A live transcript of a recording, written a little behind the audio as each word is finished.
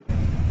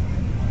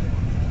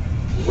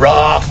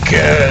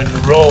Rock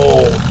and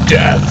Roll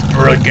Death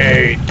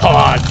Brigade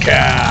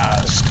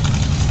podcast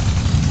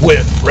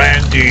with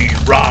Randy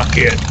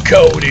Rocket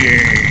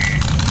Cody.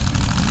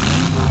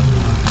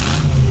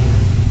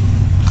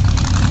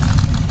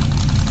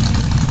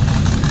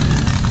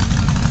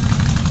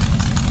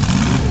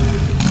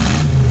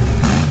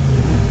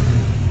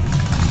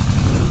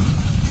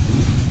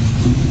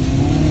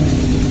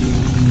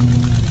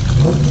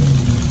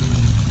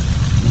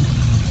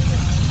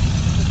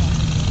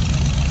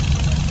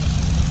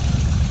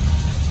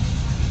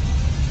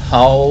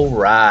 All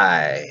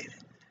right,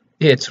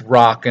 it's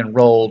Rock and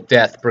Roll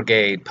Death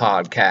Brigade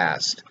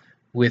podcast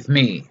with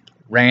me,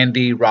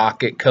 Randy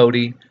Rocket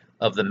Cody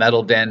of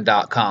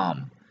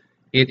themetalden.com.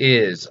 It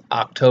is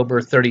October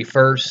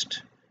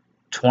 31st,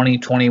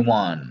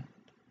 2021,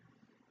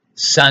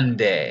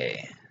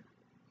 Sunday.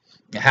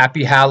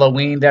 Happy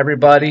Halloween to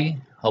everybody.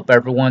 Hope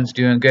everyone's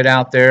doing good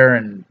out there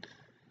and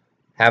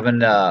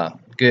having a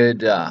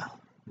good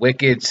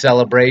wicked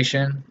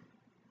celebration.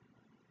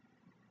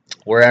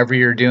 Wherever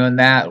you're doing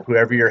that,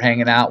 whoever you're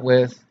hanging out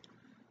with,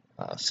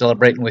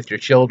 celebrating with your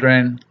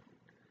children,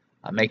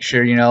 make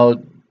sure,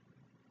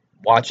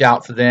 watch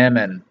out for them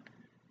and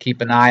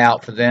keep an eye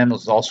out for them.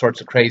 There's all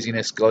sorts of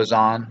craziness goes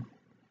on.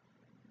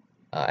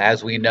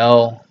 As we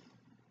know,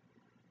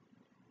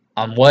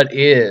 on what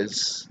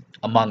is,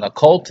 among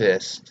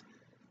occultists,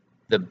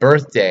 the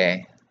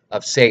birthday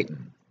of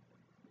Satan.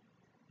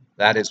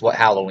 That is what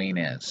Halloween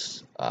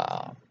is.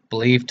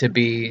 Believed to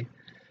be.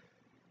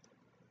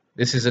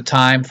 This is a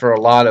time for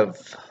a lot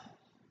of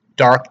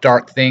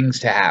dark things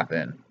to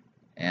happen,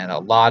 and a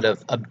lot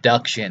of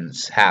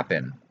abductions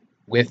happen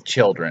with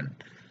children.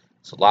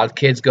 So a lot of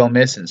kids go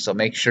missing, so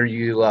make sure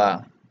you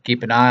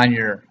keep an eye on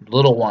your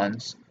little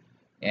ones,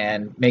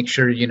 and make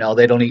sure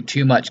they don't eat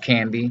too much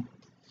candy,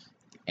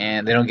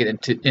 and they don't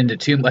get into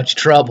too much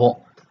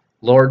trouble.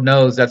 Lord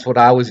knows that's what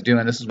I was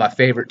doing. This is my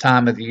favorite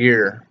time of the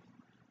year,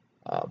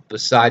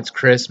 besides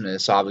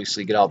Christmas,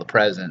 obviously, get all the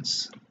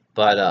presents,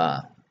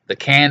 but the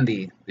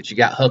candy that you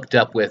got hooked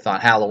up with on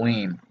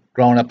Halloween,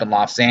 growing up in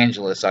Los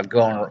Angeles, I'd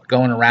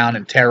going around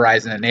and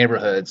terrorizing the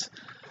neighborhoods,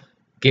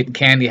 getting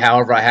candy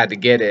however I had to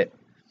get it.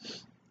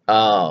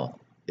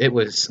 It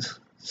was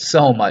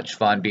so much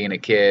fun being a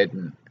kid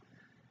and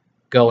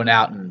going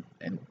out and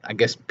I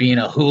guess being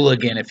a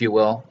hooligan, if you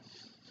will.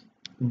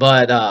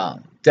 But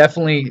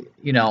definitely,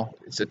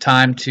 it's a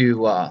time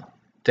to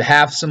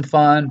have some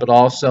fun, but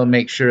also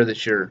make sure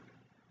that you're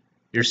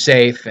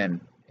safe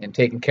and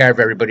taking care of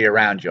everybody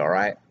around you, all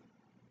right?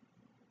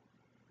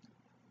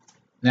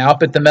 Now,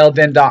 up at the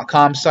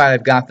metalden.com site,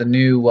 I've got the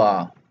new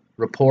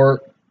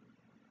report,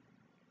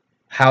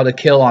 How to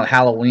Kill on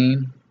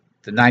Halloween,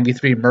 the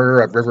 93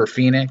 Murder of River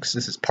Phoenix.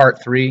 This is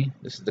part 3.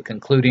 This is the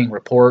concluding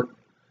report.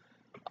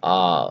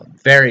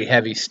 Very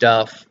heavy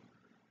stuff.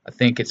 I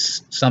think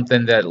it's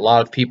something that a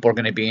lot of people are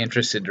going to be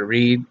interested to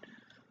read.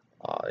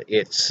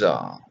 It's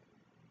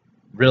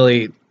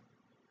really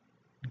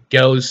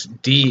goes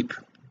deep,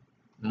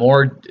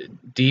 more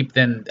deep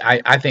than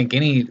I think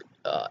any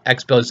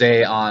expose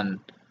on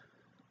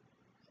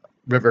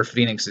River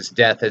Phoenix's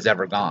death has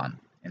ever gone.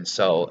 And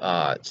so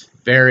it's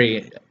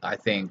very, I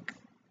think,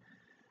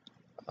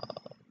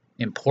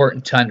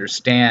 important to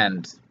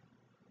understand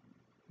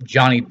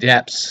Johnny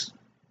Depp's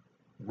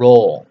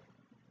role,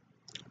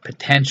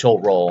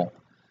 potential role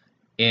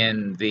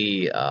in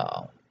the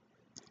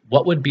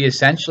what would be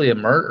essentially a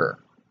murder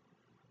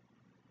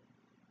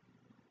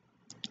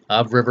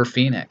of River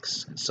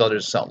Phoenix. And so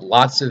there's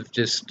lots of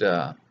just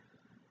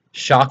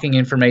shocking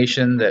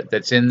information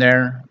that's in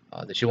there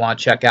that you want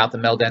to check out the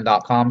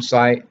metalden.com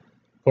site.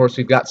 Of course,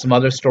 we've got some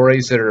other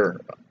stories that are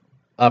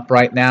up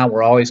right now.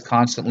 We're always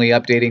constantly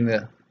updating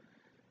the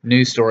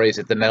news stories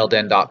at the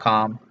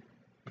metalden.com.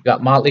 We've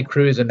got Motley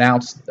Crue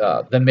announced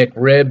the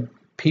McRib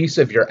Piece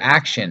of Your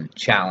Action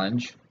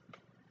Challenge.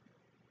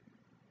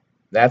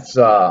 That's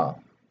something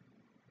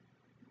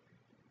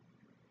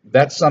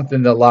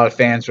that a lot of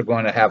fans are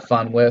going to have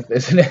fun with,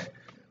 isn't it?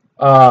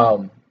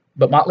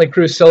 But Motley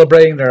Crue is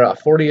celebrating their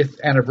 40th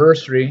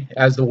anniversary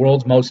as the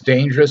world's most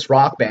dangerous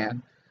rock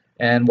band.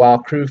 And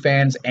while Crue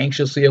fans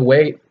anxiously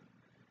await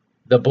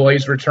the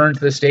boys' return to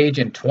the stage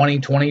in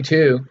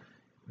 2022,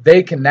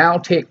 they can now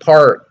take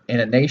part in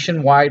a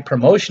nationwide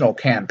promotional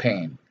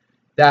campaign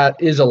that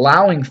is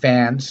allowing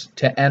fans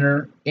to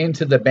enter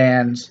into the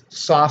band's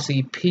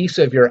saucy Piece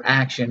of Your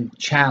Action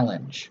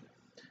Challenge.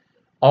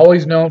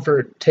 Always known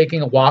for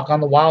taking a walk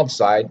on the wild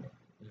side,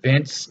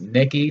 Vince,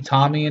 Nikki,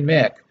 Tommy, and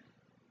Mick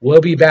will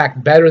be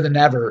back better than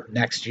ever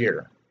next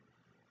year.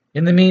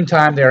 In the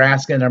meantime, they're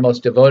asking their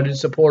most devoted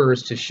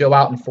supporters to show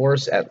out in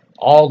force at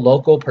all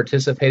local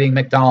participating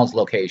McDonald's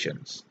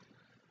locations.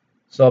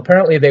 So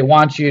apparently they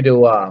want you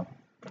to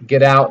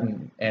get out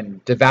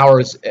and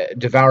devour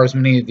as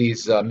many of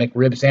these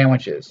McRib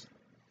sandwiches.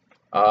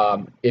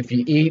 If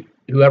you eat,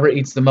 whoever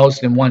eats the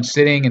most in one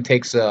sitting and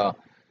takes a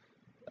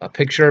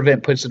picture of it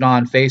and puts it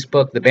on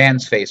Facebook, the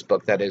band's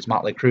Facebook, that is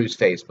Motley Crue's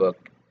Facebook,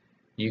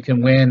 you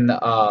can win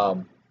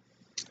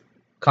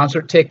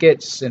concert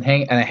tickets and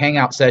a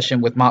hangout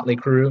session with Motley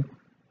Crue.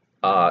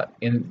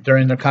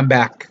 during their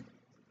comeback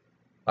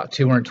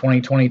tour in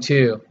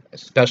 2022, a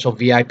special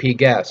VIP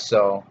guest.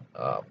 So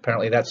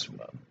apparently that's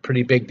a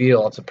pretty big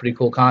deal. It's a pretty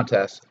cool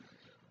contest.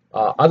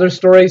 Other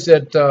stories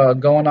that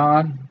going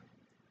on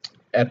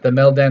at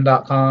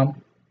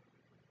themetalden.com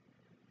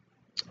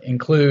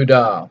include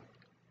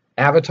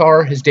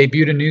Avatar has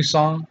debuted a new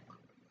song.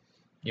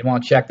 You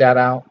want to check that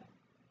out.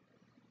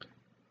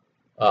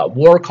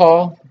 War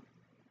Call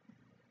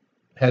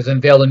has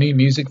unveiled a new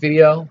music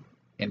video,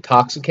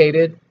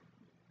 Intoxicated.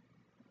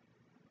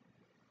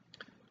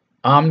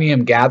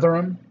 Omnium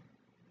Gatherum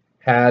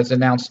has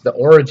announced the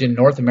Origin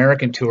North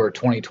American Tour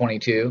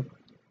 2022.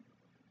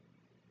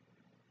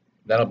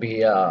 That'll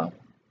be all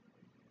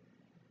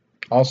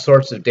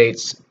sorts of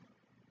dates.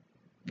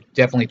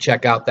 Definitely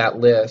check out that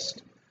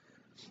list.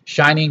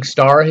 Shining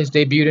Star has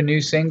debuted a new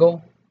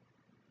single.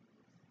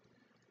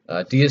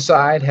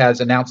 Deicide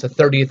has announced a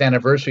 30th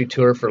anniversary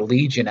tour for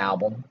Legion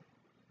album.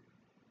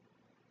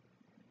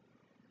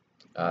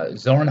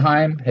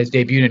 Zornheim has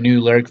debuted a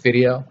new lyric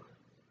video.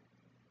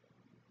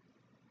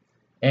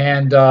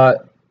 And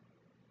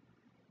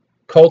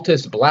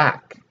Cultist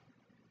Black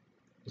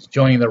is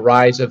joining the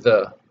Rise of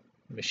the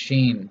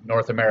Machine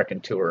North American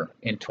Tour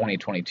in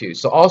 2022.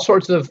 So all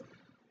sorts of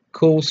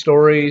cool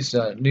stories,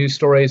 news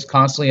stories,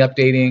 constantly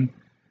updating,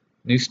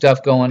 new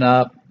stuff going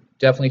up.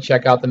 Definitely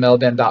check out the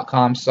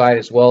metalden.com site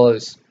as well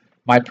as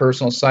my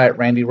personal site,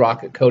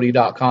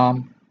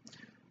 randyrocketcody.com.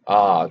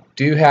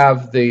 Do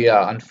have the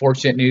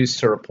unfortunate news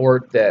to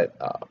report that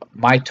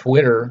my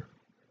Twitter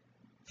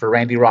for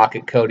Randy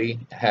Rocket Cody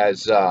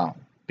has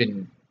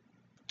been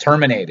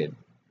terminated,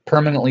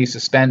 permanently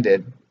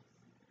suspended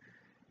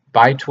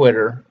by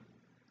Twitter,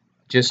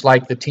 just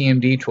like the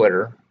TMD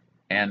Twitter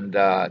and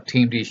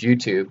TMD's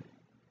YouTube.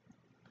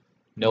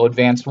 No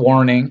advance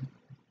warning,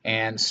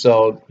 and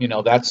so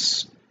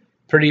that's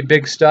pretty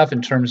big stuff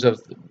in terms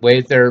of the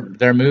way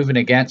they're moving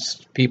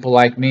against people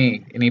like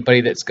me.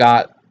 Anybody that's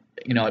got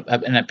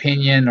an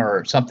opinion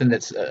or something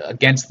that's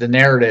against the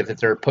narrative that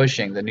they're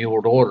pushing, the New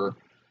World Order.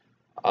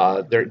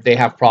 They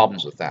have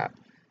problems with that,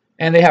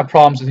 and they have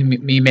problems with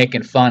me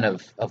making fun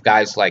of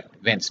guys like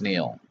Vince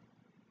Neil,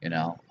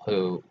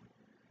 who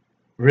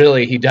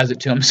really he does it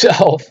to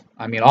himself.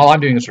 I mean, all I'm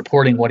doing is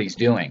reporting what he's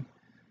doing.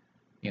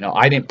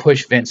 I didn't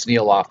push Vince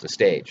Neil off the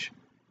stage.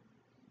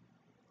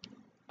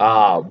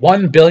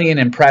 1 billion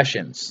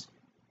impressions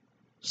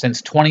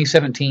since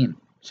 2017.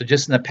 So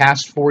just in the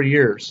past 4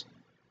 years,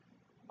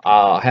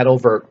 had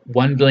over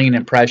 1 billion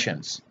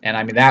impressions. And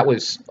I mean, that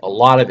was a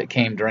lot of it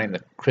came during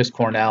the Chris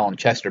Cornell and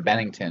Chester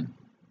Bennington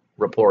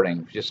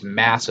reporting, just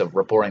massive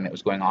reporting that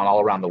was going on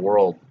all around the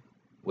world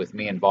with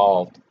me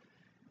involved.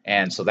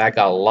 And so that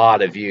got a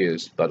lot of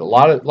views, but a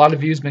lot of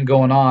views been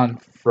going on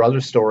for other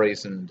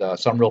stories. And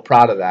so I'm real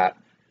proud of that.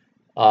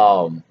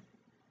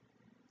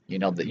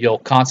 That you'll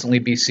constantly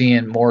be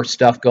seeing more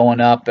stuff going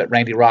up at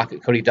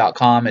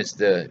randyrocketcody.com as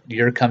the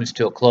year comes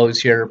to a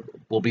close here.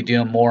 We'll be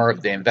doing more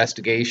of the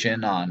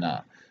investigation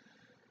on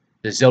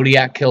the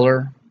Zodiac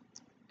Killer,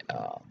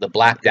 the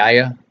Black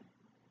Dahlia,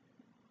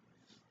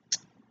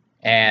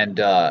 and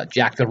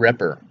Jack the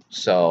Ripper.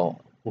 So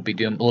we'll be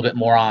doing a little bit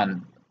more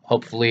on,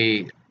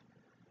 hopefully,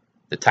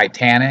 the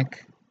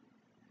Titanic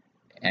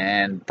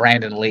and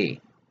Brandon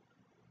Lee.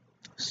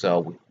 So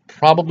we're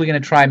probably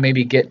going to try and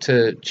maybe get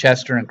to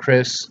Chester and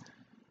Chris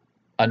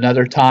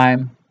another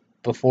time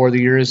before the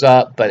year is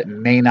up, but it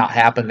may not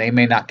happen. They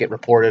may not get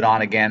reported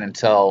on again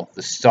until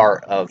the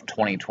start of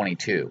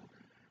 2022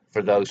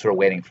 for those who are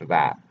waiting for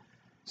that.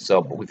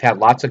 So but we've had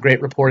lots of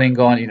great reporting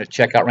going.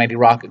 Check out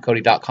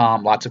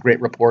randyrocketcody.com. Lots of great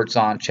reports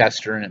on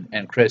Chester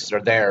and Chris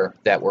are there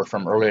that were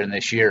from earlier in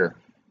this year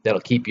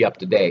that'll keep you up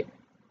to date.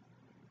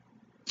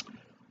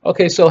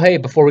 Okay, so hey,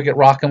 before we get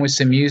rocking with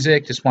some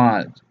music, just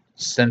want to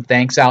send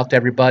thanks out to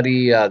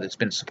everybody that's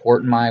been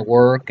supporting my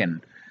work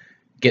and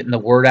getting the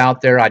word out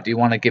there. I do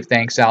want to give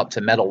thanks out to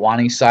Metal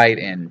Wani site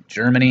in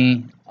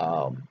Germany,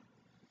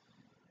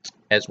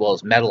 as well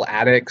as Metal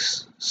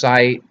Addicts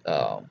site.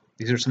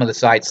 These are some of the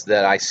sites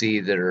that I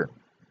see that are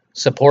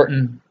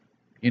supporting,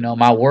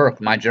 my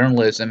work, my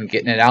journalism,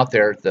 getting it out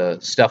there. The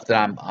stuff that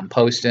I'm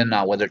posting,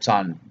 whether it's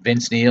on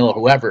Vince Neil or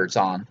whoever it's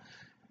on.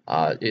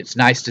 It's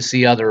nice to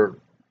see other,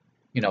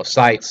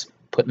 sites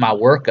put my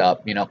work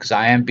up, because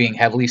I am being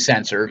heavily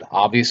censored.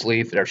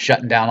 Obviously, they're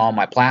shutting down all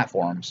my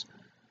platforms.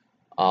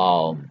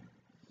 And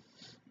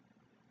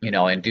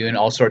doing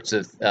all sorts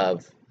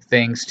of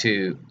things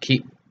to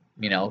keep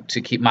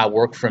my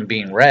work from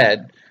being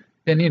read,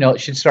 then, it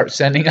should start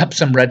sending up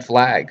some red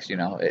flags,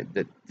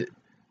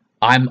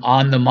 I'm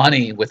on the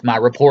money with my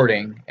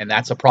reporting, and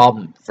that's a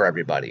problem for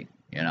everybody,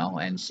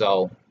 and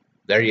so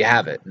there you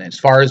have it. And as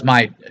far as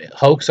my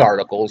hoax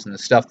articles and the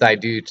stuff that I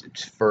do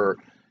for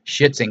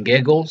shits and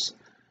giggles,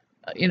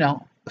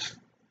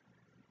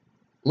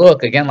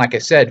 look, again, like I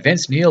said,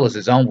 Vince Neil is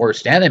his own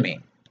worst enemy.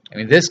 I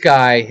mean, this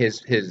guy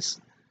has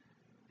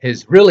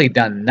really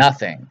done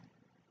nothing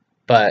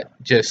but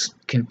just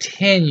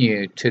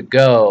continue to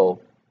go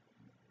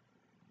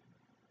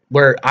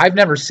where I've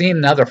never seen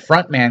another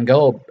frontman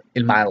go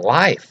in my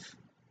life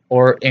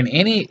or in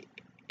any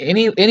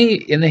any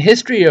in the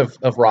history of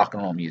rock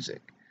and roll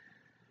music.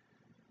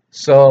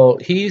 So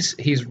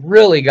he's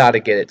really got to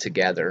get it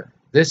together.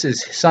 This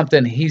is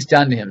something he's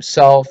done to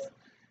himself.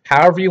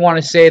 However you want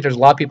to say it, there's a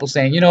lot of people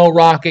saying,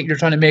 Rocket, you're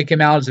trying to make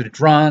him out as a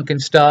drunk and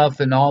stuff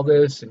and all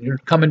this, and you're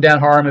coming down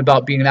hard on him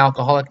about being an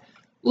alcoholic.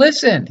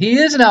 Listen, he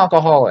is an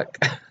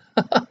alcoholic.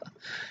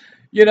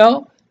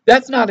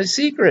 That's not a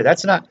secret.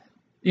 That's not,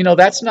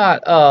 that's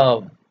not,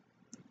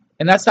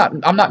 and that's not,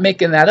 I'm not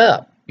making that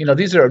up.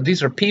 These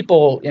are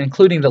people,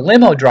 including the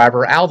limo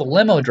driver, Al the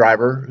limo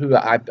driver, who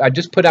I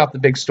just put out the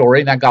big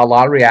story, and I got a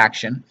lot of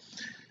reaction.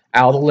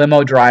 Al the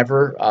limo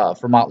driver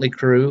for Motley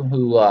Crue,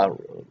 who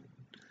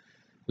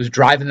was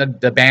driving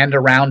the band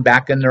around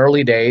back in the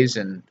early days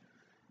and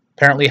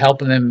apparently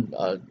helping them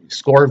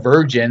score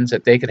virgins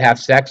that they could have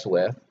sex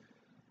with,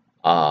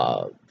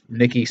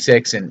 Nikki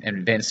Sixx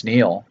and Vince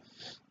Neil,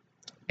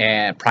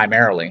 and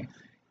primarily.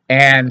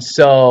 And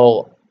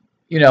so,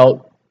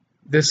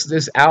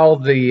 this Al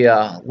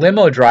the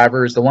limo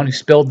driver is the one who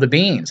spilled the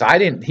beans.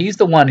 He's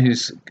the one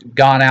who's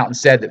gone out and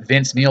said that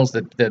Vince Neil's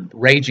the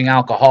raging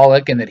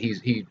alcoholic, and that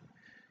he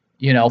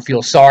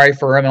feels sorry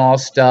for him and all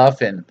this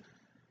stuff, and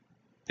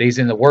he's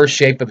in the worst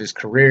shape of his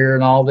career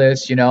and all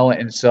this,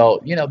 and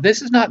so,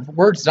 this is not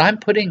words that I'm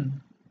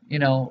putting,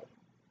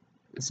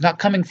 it's not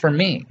coming from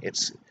me.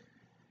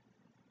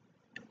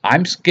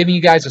 I'm giving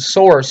you guys a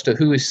source to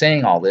who is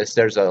saying all this.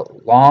 There's a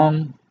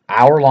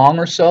hour long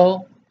or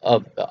so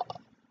of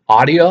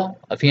audio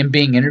of him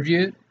being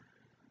interviewed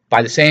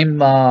by the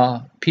same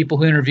people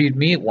who interviewed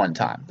me at one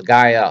time, the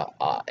guy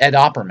Ed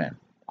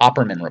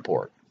Opperman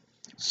Report.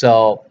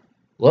 So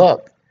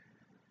look,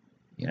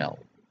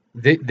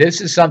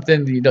 this is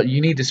something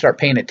you need to start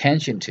paying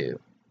attention to,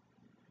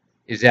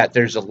 is that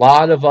there's a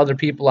lot of other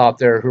people out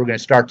there who are going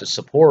to start to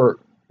support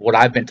what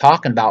I've been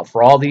talking about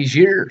for all these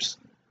years,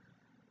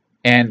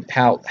 and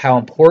how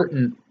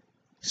important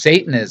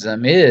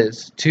Satanism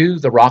is to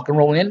the rock and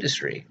roll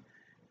industry,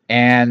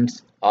 and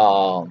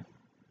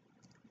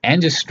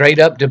just straight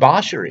up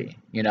debauchery,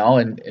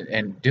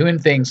 and doing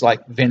things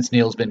like Vince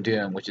Neil's been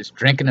doing, which is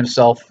drinking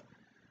himself,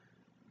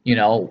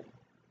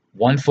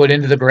 1 foot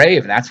into the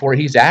grave, and that's where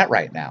he's at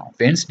right now.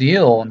 Vince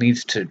Neil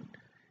needs to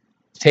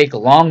take a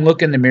long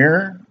look in the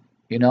mirror,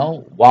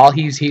 while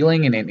he's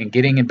healing and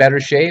getting in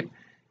better shape,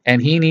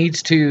 and he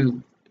needs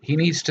to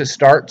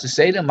start to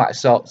say to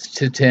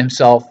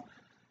himself,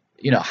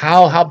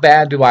 how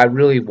bad do I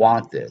really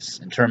want this,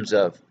 in terms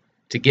of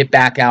to get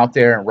back out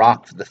there and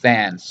rock for the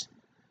fans,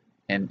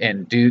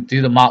 and do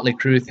the Motley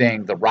Crue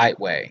thing the right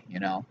way,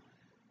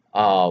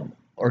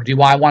 or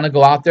do I want to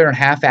go out there and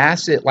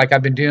half-ass it like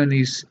I've been doing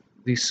these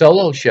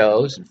solo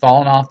shows and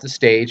falling off the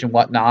stage and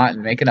whatnot,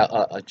 and making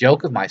a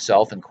joke of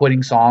myself and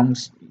quitting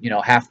songs,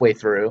 halfway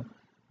through,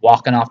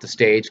 walking off the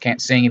stage,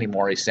 can't sing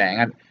anymore, he's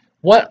saying.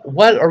 What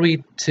are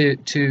we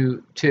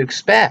to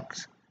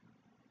expect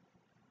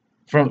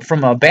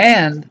from a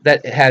band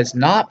that has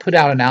not put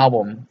out an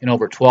album in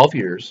over 12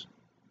 years,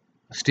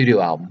 a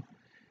studio album,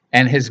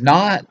 and has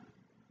not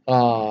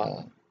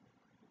done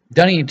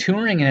any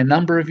touring in a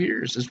number of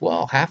years as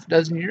well, half a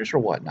dozen years or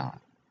whatnot,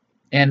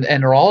 and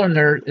are all in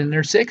their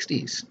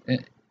 60s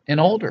and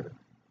older.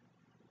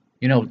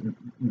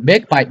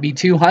 Mick might be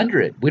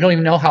 200. We don't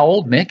even know how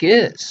old Mick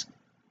is.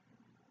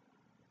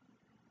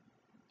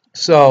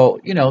 So,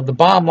 the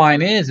bottom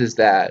line is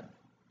that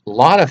a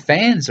lot of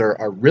fans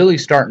are really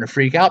starting to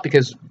freak out,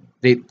 because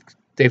they've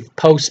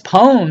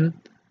postponed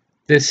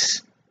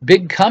this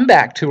big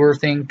comeback tour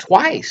thing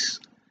twice.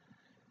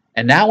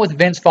 And now with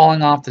Vince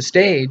falling off the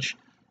stage,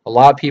 a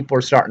lot of people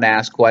are starting to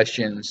ask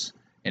questions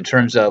in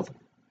terms of,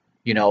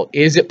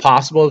 is it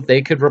possible that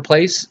they could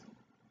replace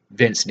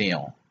Vince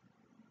Neil?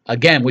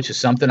 Again, which is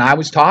something I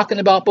was talking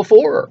about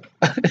before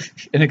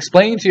and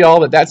explaining to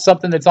y'all that that's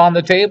something that's on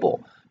the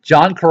table.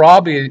 John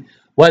Corabi,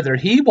 whether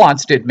he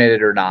wants to admit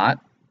it or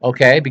not,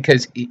 okay,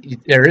 because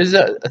there is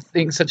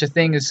such a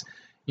thing as,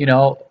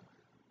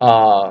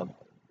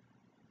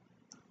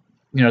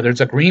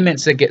 there's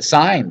agreements that get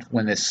signed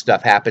when this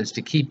stuff happens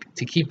to keep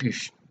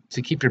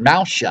your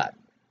mouth shut.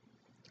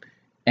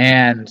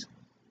 And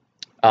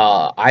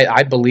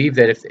I believe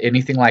that if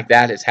anything like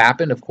that has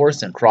happened, of course,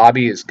 then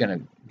Corabi is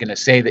gonna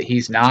say that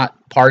he's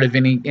not part of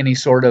any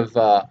sort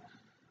of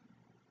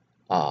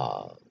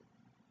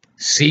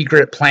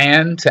secret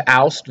plan to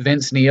oust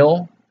Vince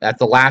Neil at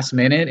the last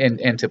minute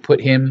and to put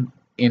him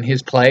in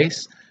his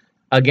place.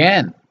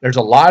 Again, there's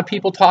a lot of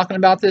people talking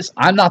about this.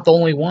 I'm not the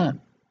only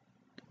one.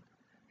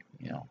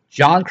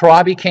 John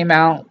Corabi came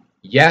out.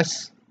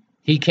 Yes,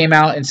 he came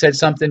out and said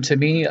something to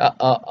me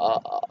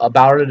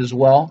about it as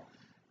well.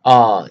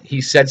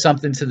 He said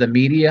something to the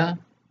media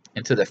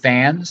and to the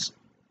fans.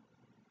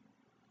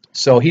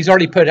 So he's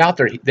already put it out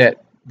there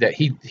that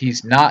he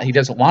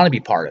doesn't want to be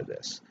part of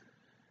this.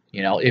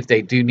 If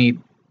they do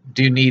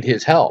need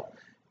his help.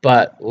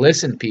 But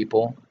listen,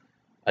 people,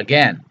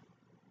 again,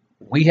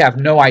 we have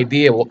no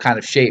idea what kind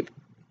of shape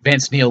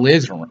Vince Neil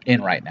is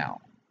in right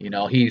now.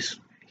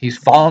 He's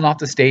fallen off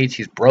the stage.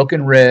 He's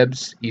broken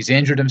ribs. He's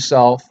injured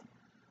himself.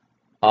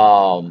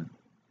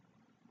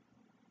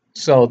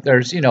 So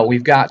there's,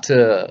 we've got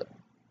to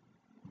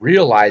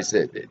realize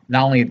that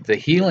not only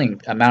the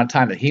amount of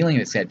time the healing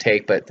it's going to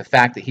take, but the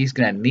fact that he's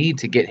going to need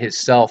to get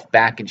himself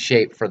back in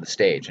shape for the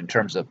stage in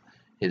terms of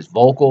his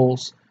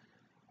vocals.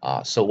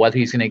 So whether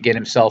he's going to get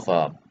himself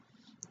a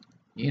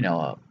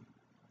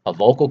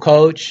vocal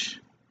coach,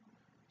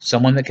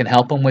 someone that can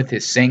help him with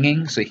his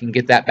singing so he can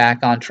get that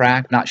back on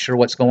track. Not sure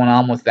what's going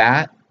on with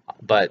that,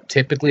 but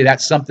typically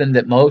that's something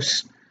that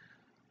most,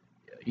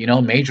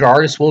 major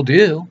artists will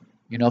do.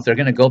 If they're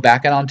going to go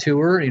back out on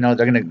tour, they're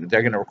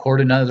going to record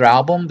another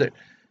album.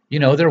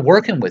 They're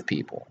working with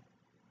people.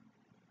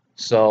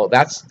 So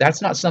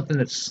that's not something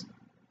that's,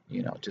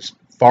 just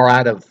far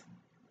out of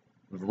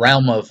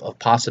realm of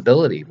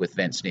possibility with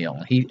Vince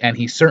Neil.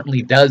 He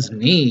certainly does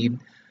need,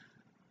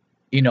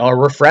 a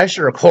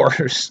refresher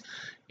course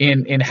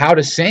in how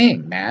to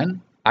sing,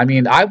 man. I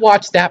mean, I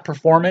watched that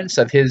performance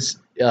of his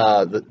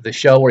the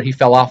show where he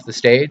fell off the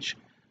stage.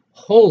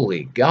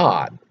 Holy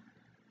God.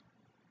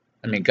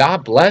 I mean,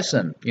 God bless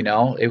him.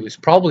 It was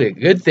probably a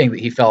good thing that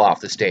he fell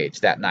off the stage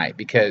that night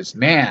because,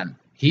 man,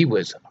 he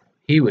was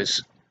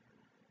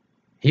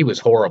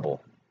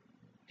horrible.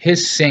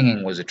 His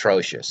singing was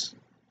atrocious.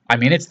 I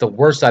mean, it's the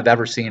worst I've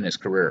ever seen in his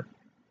career,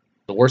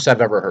 the worst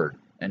I've ever heard.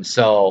 And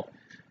so,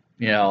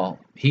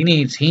 he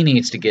needs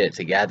to get it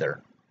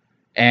together.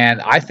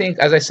 And I think,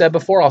 as I said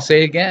before, I'll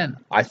say it again,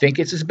 I think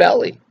it's his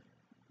belly.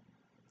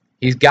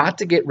 He's got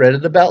to get rid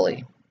of the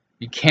belly.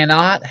 You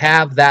cannot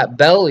have that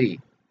belly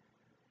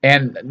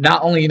and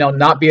not only,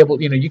 not be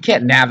able, you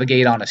can't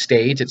navigate on a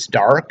stage. It's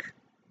dark.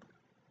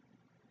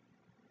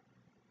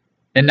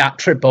 And not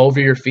trip over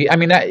your feet. I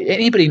mean,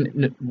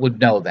 anybody would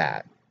know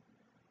that.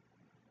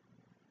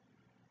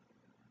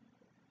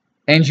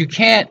 And you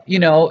can't,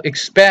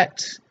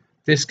 expect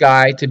this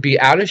guy to be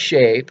out of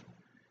shape,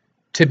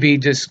 to be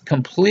just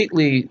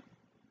completely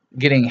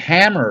getting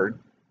hammered,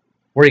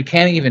 where he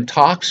can't even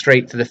talk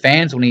straight to the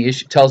fans when he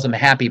tells them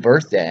happy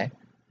birthday.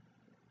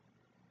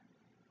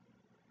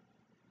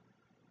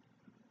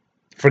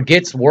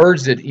 Forgets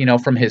words that,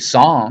 from his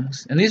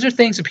songs. And these are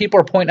things that people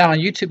are pointing out on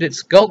YouTube.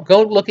 It's go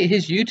look at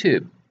his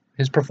YouTube,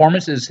 his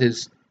performances,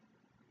 his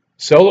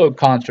solo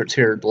concerts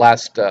here the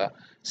last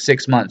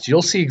 6 months.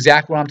 You'll see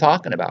exactly what I'm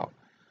talking about.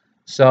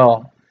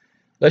 So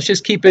let's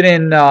just keep it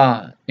in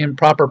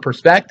proper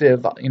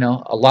perspective.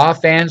 A lot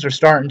of fans are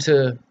starting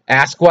to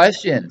ask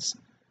questions.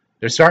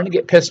 They're starting to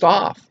get pissed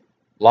off.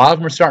 A lot of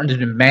them are starting to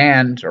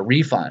demand a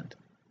refund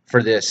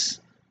for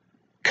this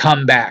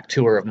comeback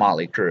tour of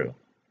Motley Crue.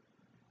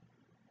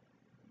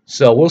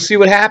 So we'll see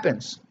what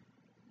happens.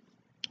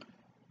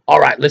 All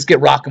right, let's get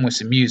rocking with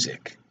some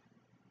music.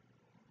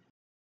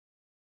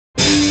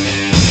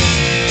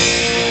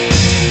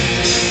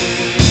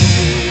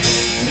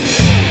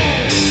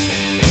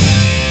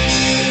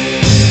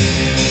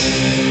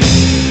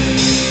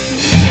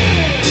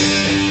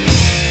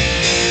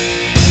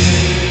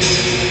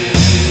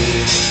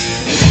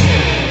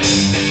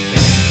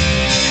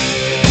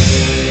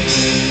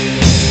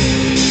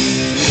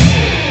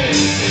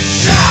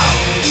 Shout!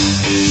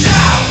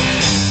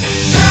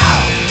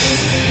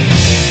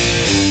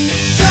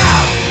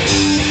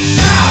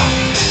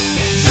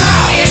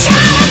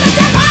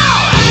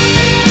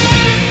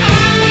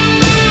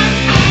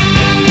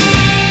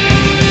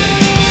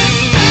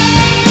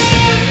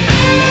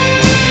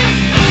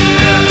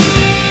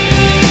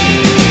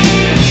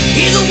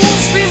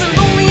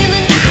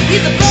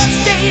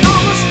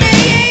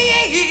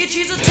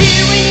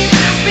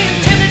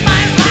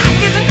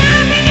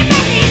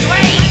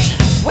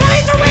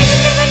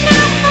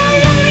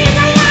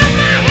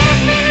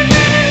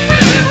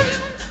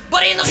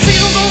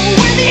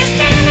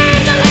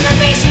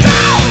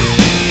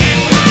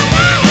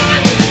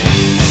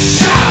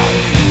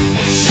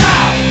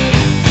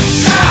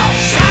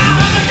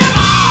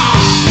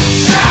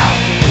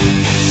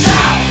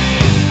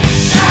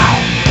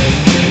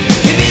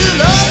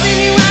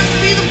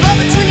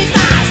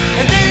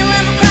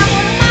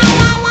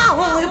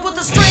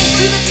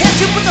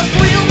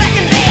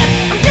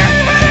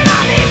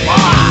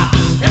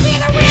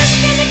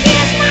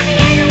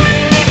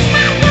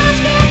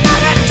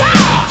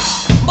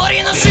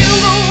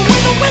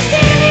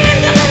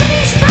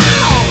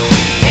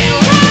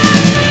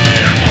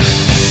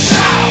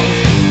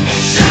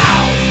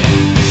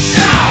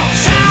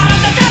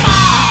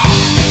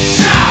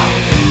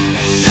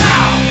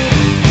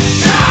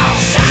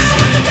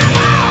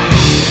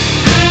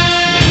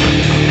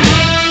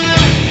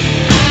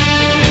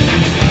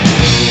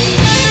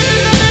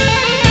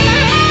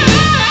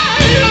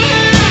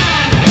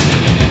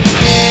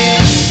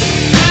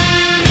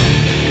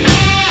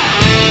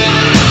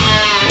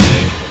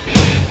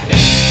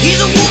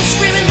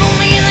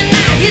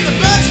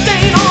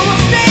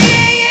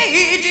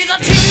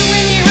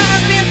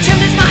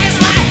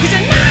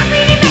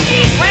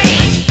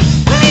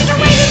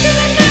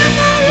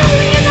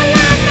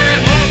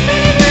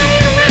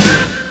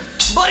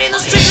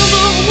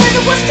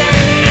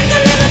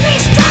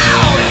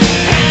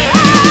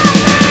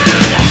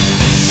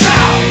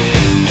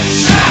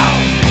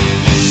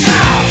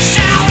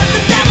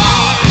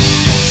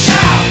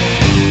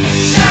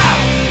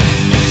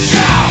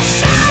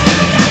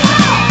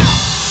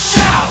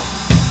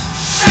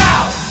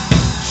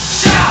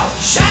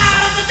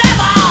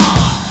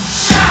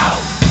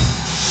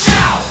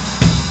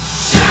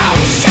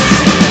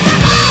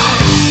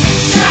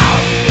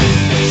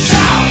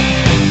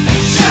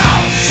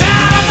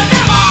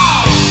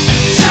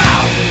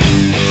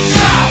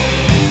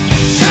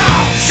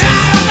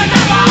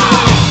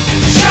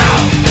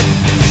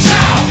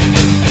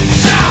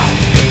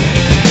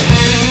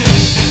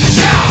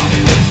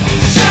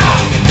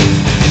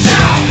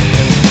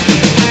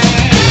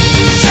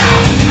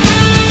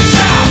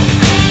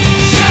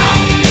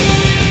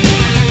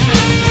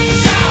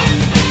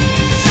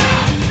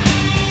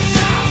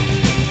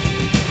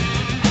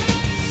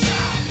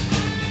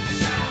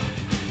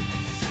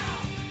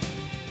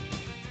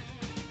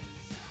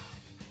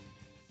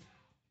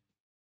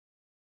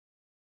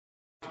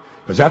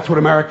 Because that's what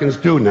Americans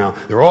do now.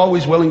 They're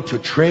always willing to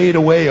trade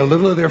away a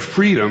little of their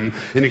freedom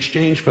in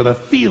exchange for the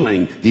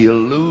feeling, the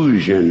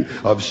illusion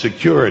of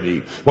security.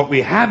 What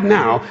we have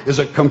now is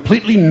a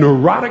completely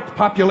neurotic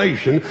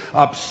population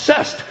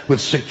obsessed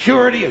with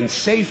security and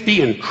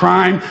safety and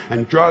crime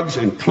and drugs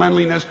and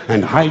cleanliness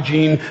and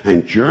hygiene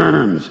and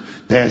germs.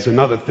 There's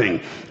another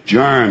thing.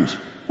 Germs.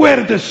 Where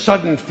did this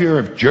sudden fear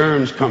of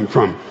germs come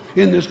from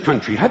in this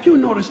country? Have you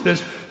noticed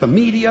this? The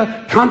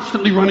media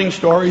constantly running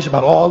stories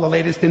about all the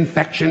latest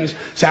infections,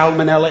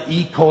 salmonella,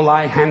 E.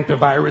 coli,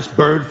 hantavirus,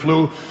 bird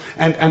flu,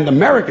 and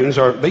Americans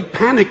they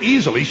panic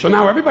easily, so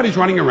now everybody's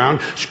running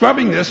around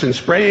scrubbing this and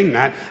spraying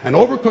that and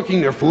overcooking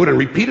their food and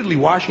repeatedly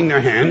washing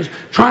their hands,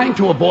 trying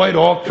to avoid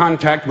all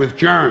contact with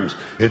germs.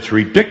 It's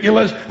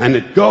ridiculous, and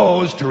it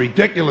goes to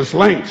ridiculous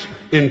lengths.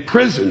 In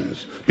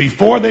prisons,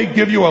 before they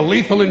give you a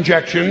lethal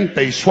injection,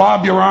 they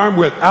swab your arm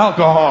with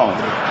alcohol.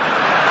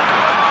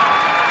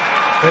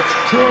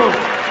 It's true.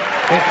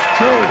 It's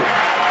true.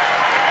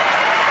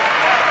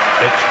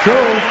 It's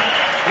true.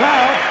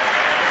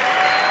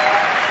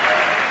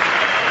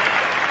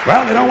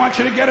 Well, they don't want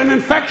you to get an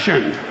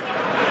infection.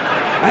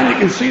 And you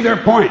can see their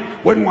point.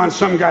 Wouldn't want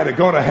some guy to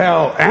go to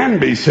hell and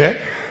be sick.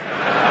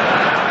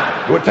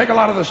 It would take a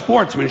lot of the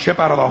sportsmanship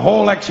out of the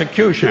whole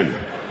execution.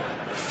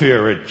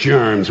 Fear of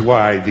germs,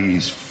 why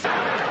these...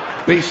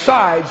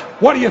 Besides,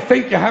 what do you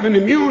think you have an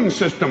immune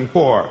system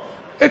for?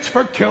 It's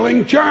for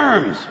killing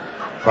germs.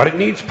 But it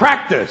needs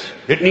practice.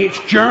 It needs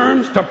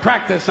germs to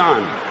practice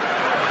on.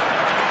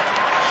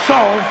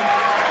 So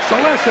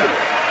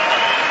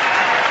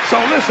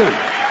listen.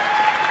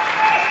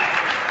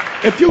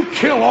 If you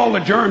kill all the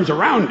germs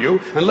around you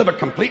and live a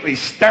completely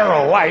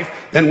sterile life,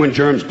 then when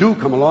germs do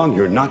come along,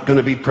 you're not going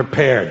to be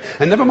prepared.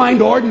 And never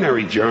mind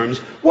ordinary germs.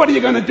 What are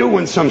you going to do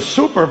when some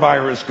super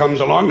virus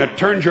comes along that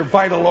turns your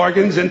vital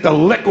organs into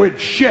liquid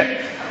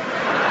shit?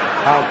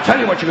 I'll tell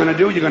you what you're going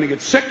to do. You're going to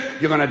get sick,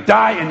 you're going to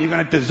die, and you're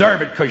going to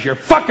deserve it because you're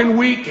fucking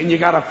weak and you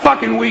got a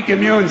fucking weak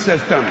immune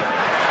system.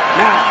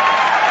 Now,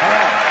 all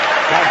right,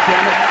 God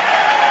damn it.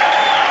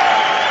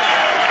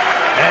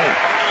 Hey.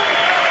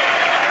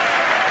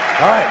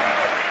 All right.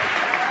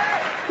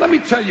 Let me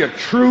tell you a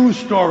true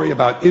story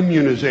about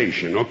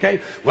immunization,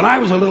 okay? When I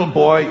was a little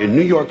boy in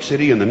New York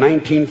City in the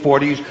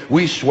 1940s,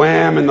 we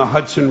swam in the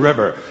Hudson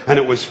River, and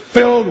it was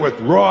filled with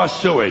raw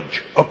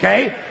sewage,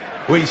 okay?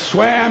 We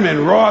swam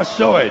in raw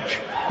sewage,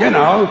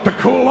 to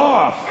cool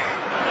off.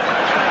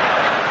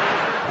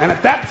 And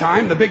at that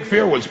time, the big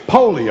fear was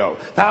polio.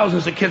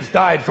 Thousands of kids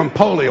died from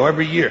polio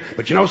every year.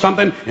 But you know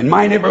something? In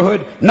my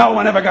neighborhood, no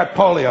one ever got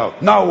polio.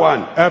 No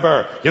one,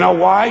 ever. You know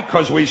why?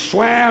 Because we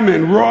swam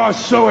in raw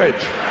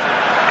sewage.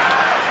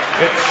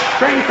 It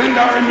strengthened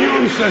our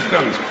immune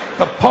systems.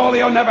 The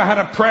polio never had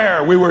a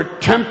prayer. We were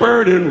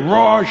tempered in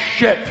raw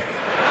shit.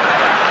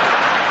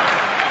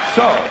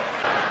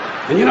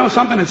 And you know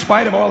something? In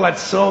spite of all that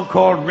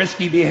so-called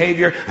risky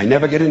behavior, I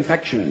never get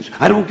infections.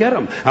 I don't get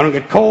them. I don't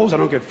get colds. I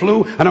don't get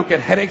flu. I don't get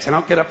headaches. I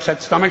don't get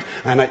upset stomachs.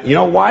 And you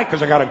know why?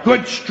 Because I got a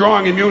good,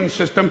 strong immune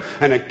system,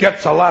 and it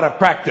gets a lot of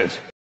practice.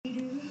 Well,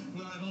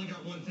 I've only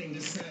got one thing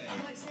to say.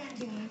 What's that,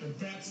 Dad?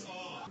 That's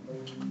all.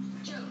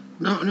 Joe.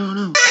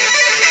 No.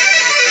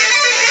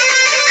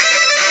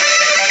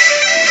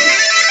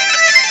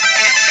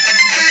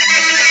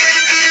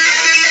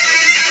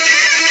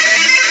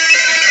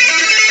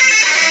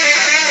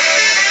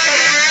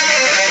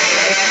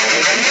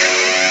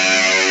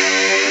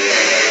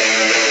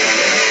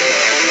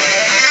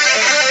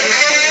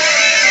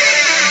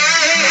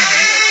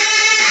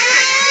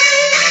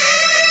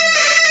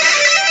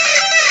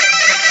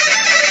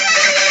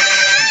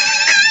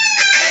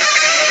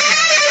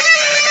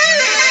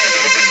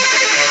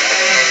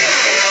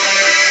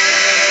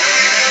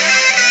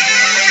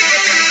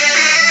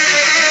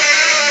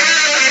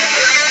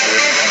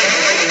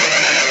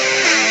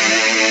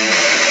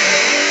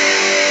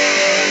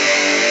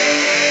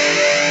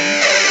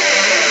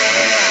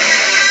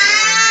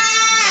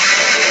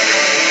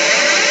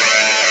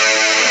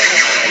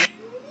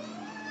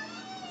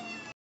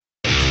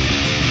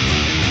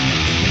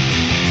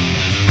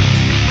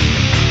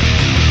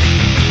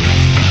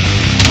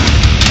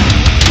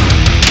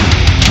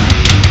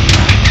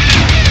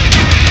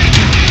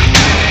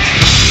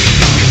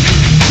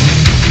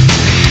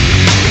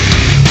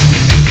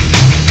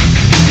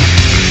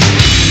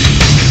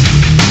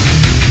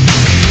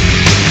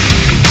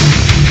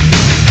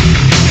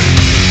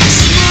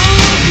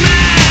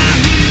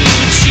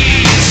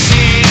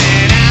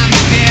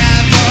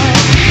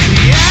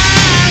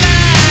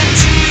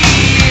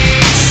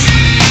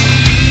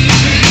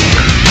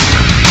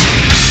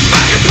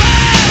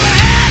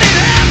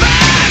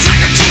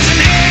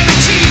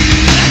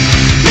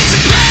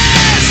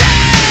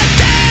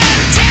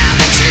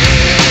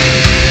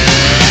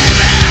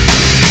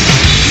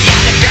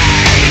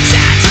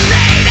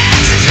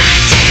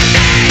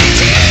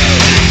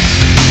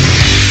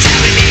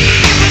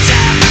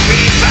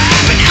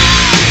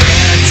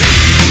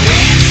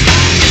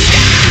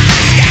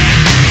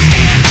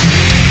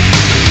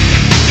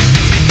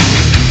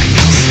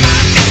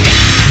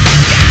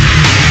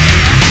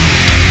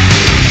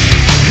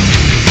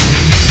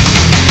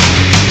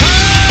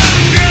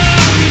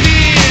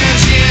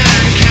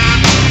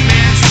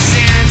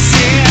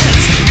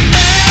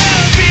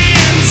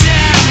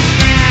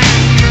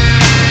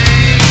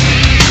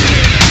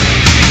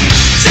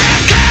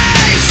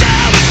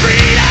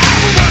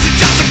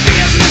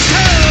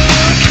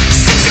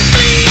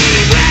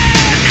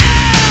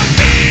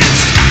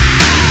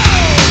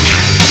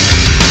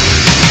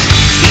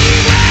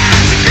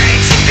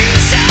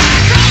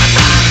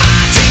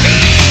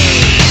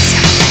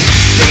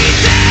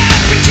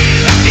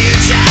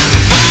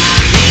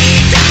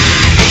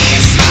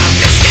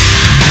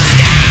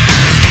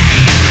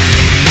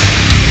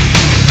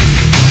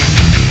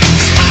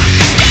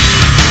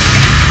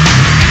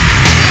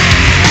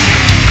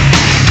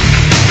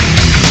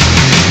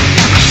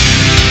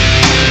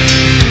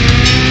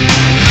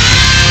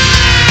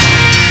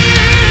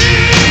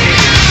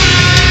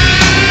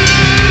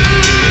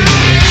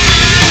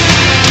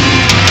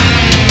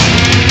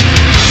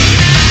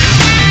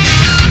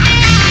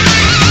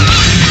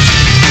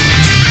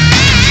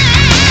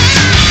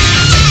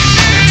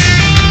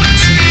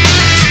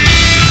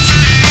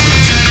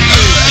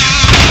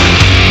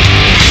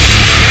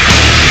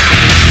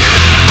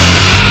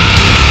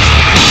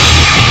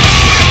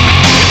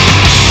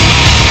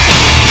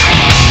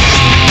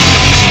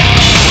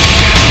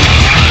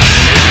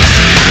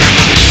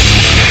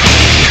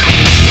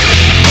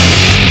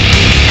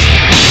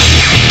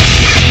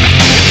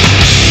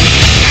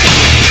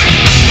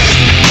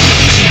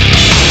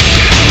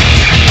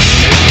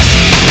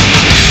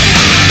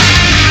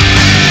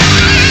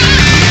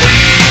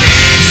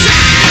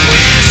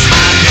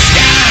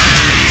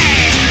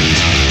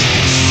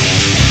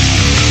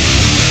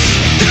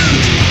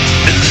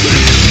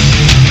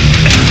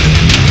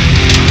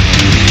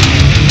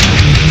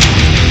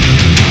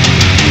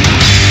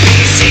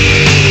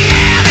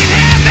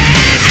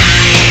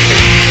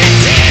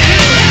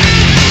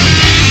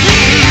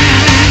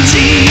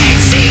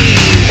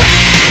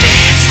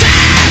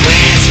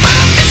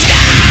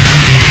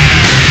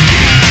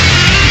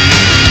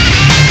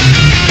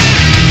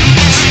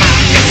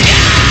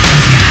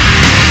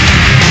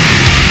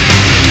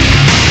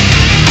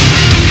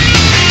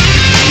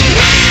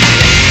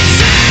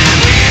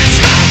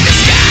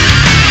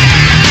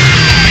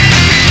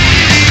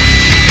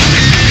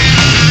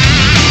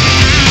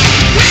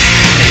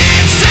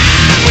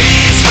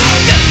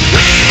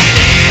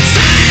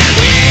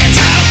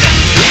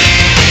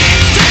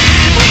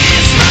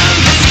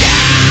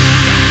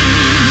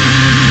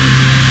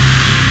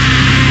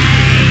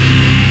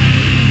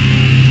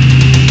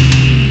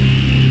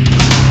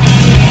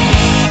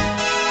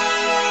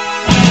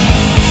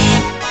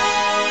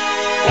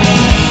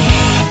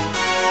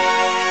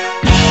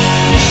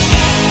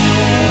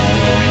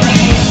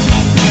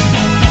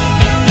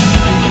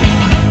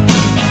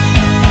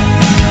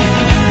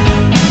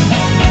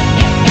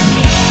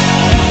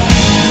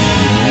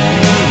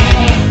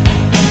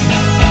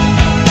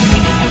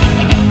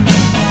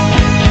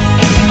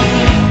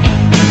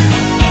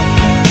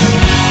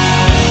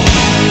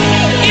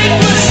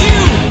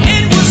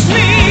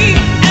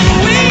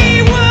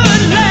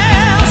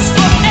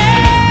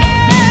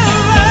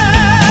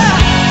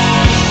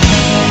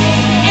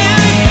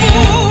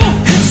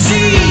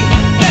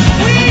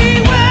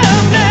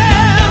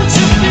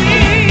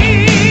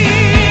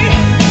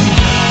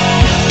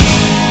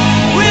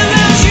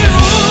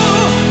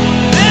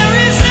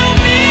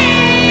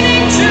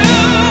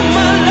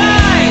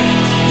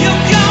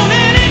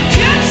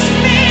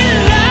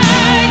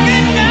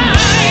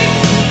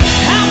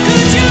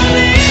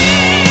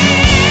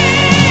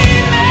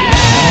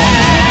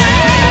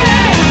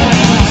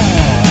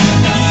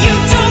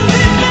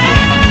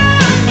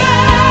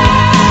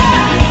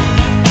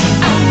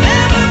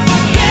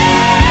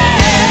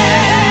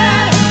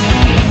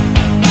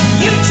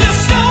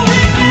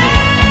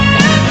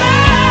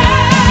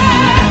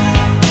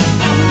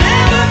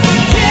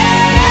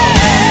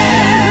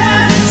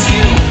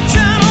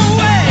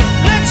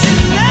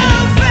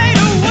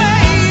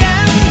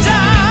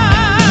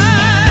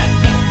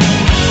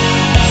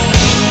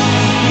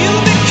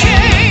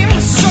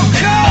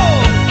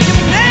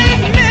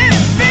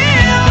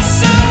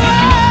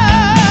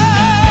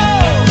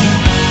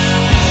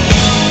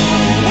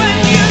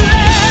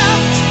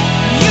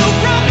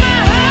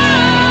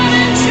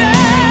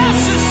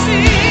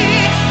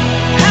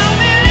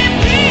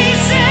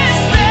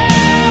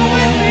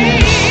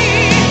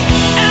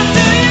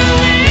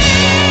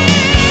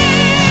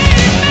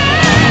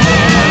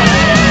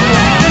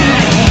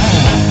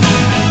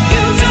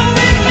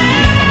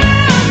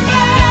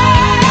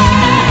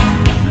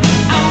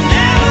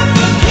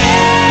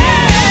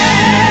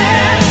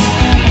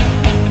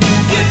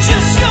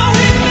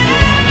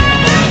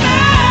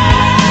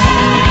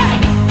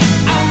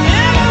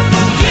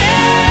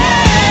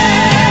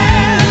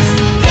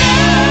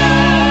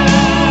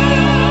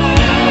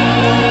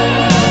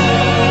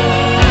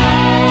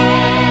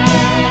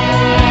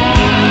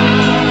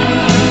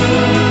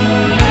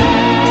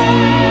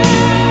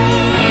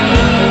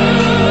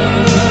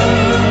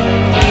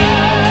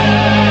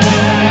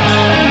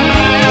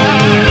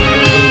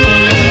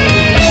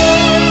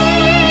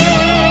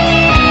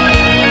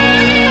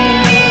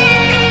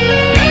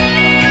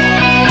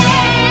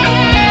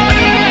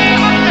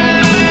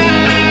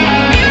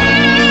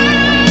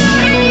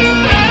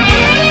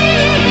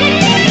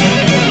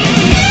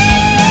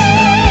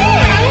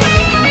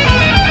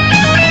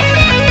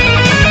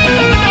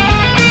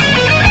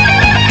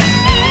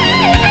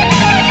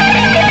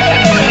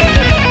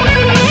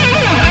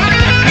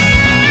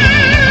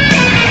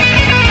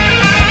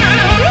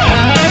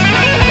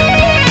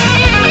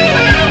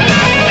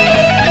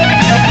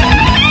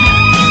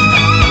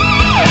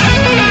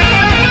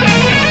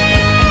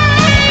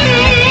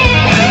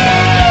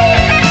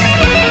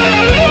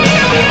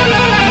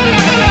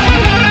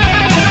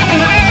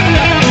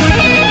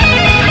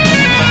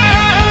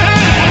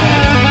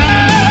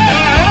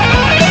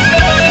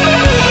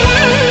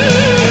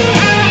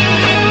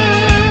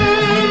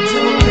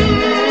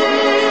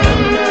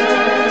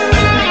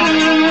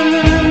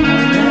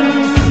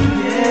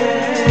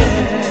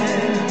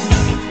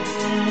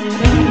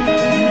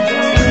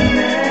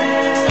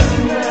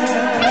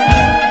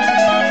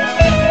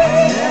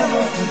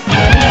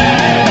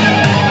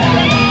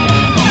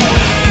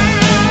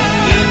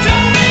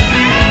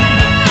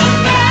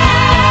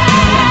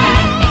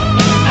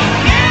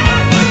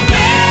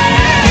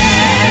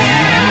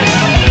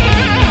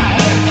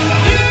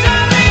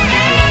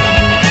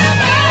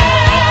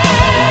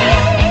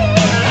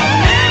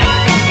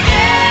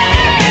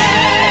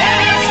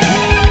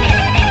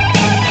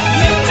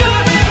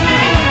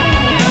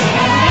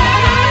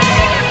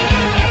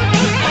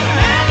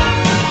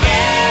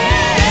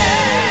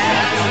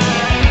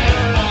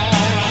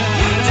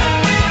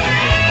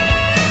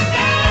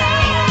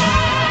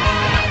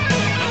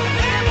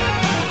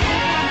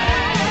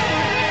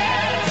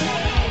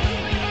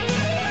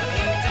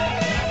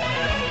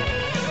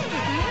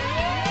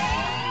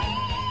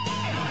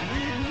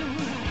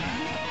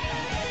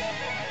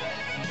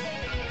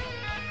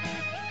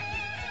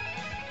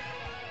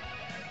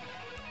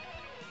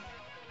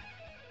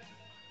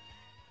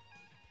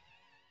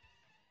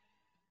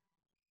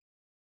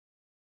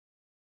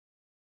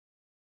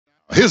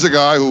 Here's a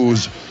guy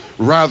who's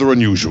rather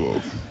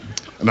unusual.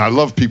 And I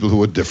love people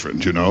who are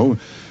different, you know.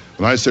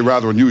 When I say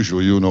rather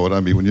unusual, you know what I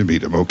mean when you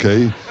meet him,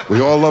 okay?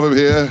 We all love him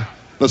here.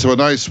 Let's have a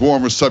nice,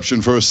 warm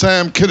reception for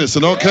Sam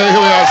Kinison, okay? Here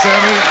we are,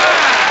 Sammy.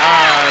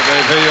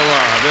 Baby, here you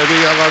are. Baby,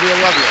 I love you,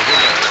 I love you.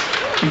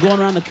 I'm going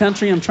around the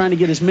country. I'm trying to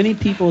get as many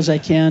people as I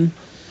can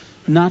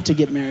not to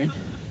get married.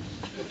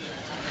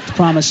 I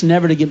promise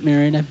never to get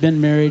married. I've been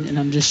married, and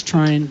I'm just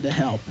trying to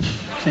help.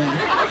 Okay?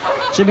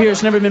 Somebody here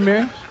that's never been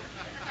married?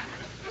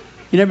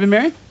 You never been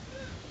married?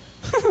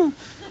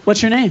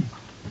 What's your name?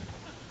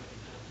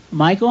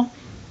 Michael?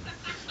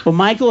 Well,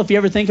 Michael, if you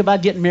ever think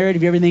about getting married,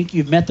 if you ever think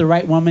you've met the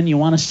right woman, you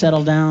want to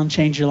settle down,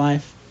 change your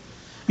life,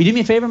 you do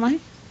me a favor,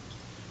 Mike?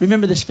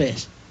 Remember this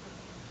face.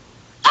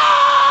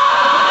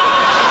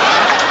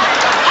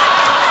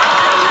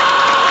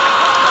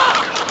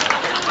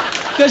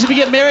 Because if you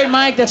get married,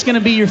 Mike, that's going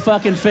to be your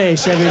fucking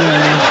face every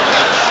day.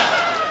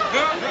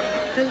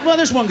 Well,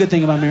 there's one good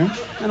thing about marriage.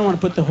 I don't want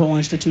to put the whole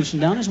institution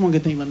down. There's one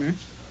good thing about marriage.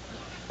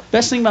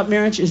 Best thing about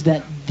marriage is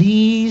that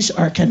these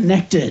are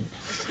connected.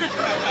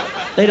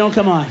 They don't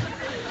come on.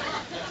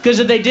 Because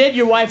if they did,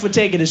 your wife would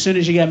take it as soon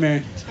as you got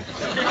married.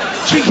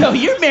 She'd go,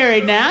 you're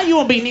married now. You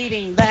won't be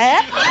needing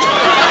that.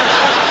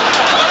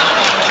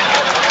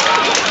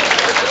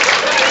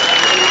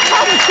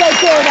 I'll just take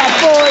care of that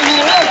for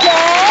you,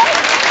 okay?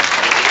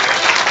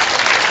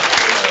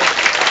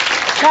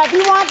 Now, if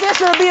you want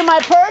this, it'll be in my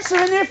purse or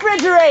in the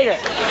refrigerator.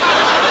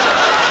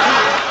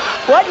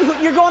 What?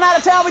 You're going out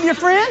of town with your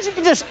friends? You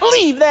can just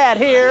leave that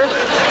here.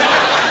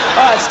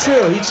 Oh, it's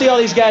true. You'd see all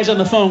these guys on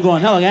the phone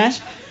going, hello, guys.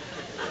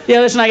 Yeah,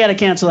 listen, I got to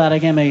cancel out. I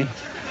can't make it.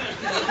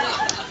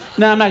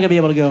 No, I'm not going to be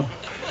able to go.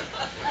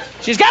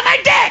 She's got my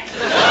dick!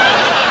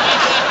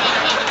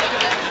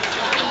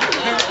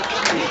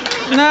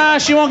 No,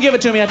 she won't give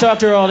it to me. I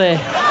talked to her all day.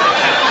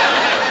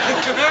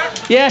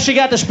 Yeah, she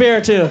got the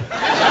spare, too.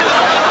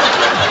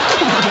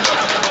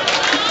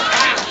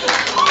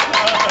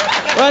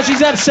 Well,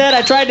 she's upset.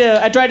 I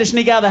tried to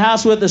sneak out of the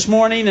house with this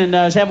morning, and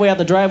I was halfway out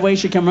the driveway.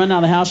 She come running out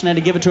of the house, and I had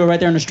to give it to her right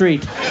there in the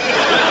street.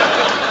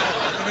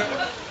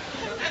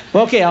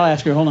 Okay, I'll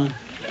ask her. Hold on.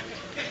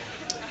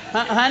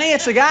 Honey,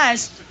 it's the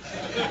guys.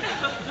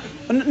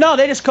 No,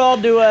 they just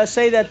called to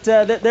say that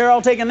they're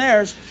all taking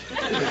theirs.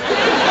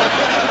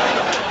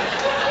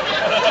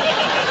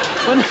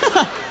 Well,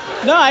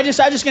 no, I just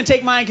gonna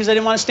take mine because I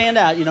didn't want to stand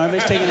out. You know,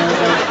 everybody's taking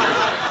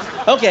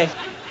theirs. Okay.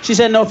 She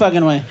said no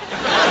fucking way.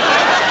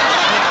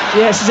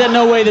 Yeah, she said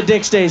no way the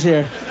dick stays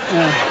here.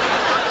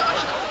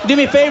 Yeah. Do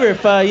me a favor,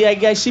 if you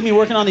guys see me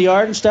working on the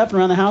yard and stuff and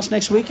around the house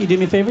next week, you do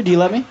me a favor? Do you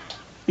love me?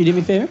 You do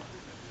me a favor?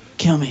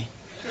 Kill me.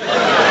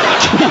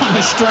 Kill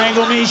me,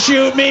 strangle me,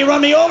 shoot me,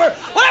 run me over.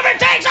 Whatever it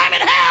takes, I'm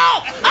in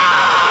hell!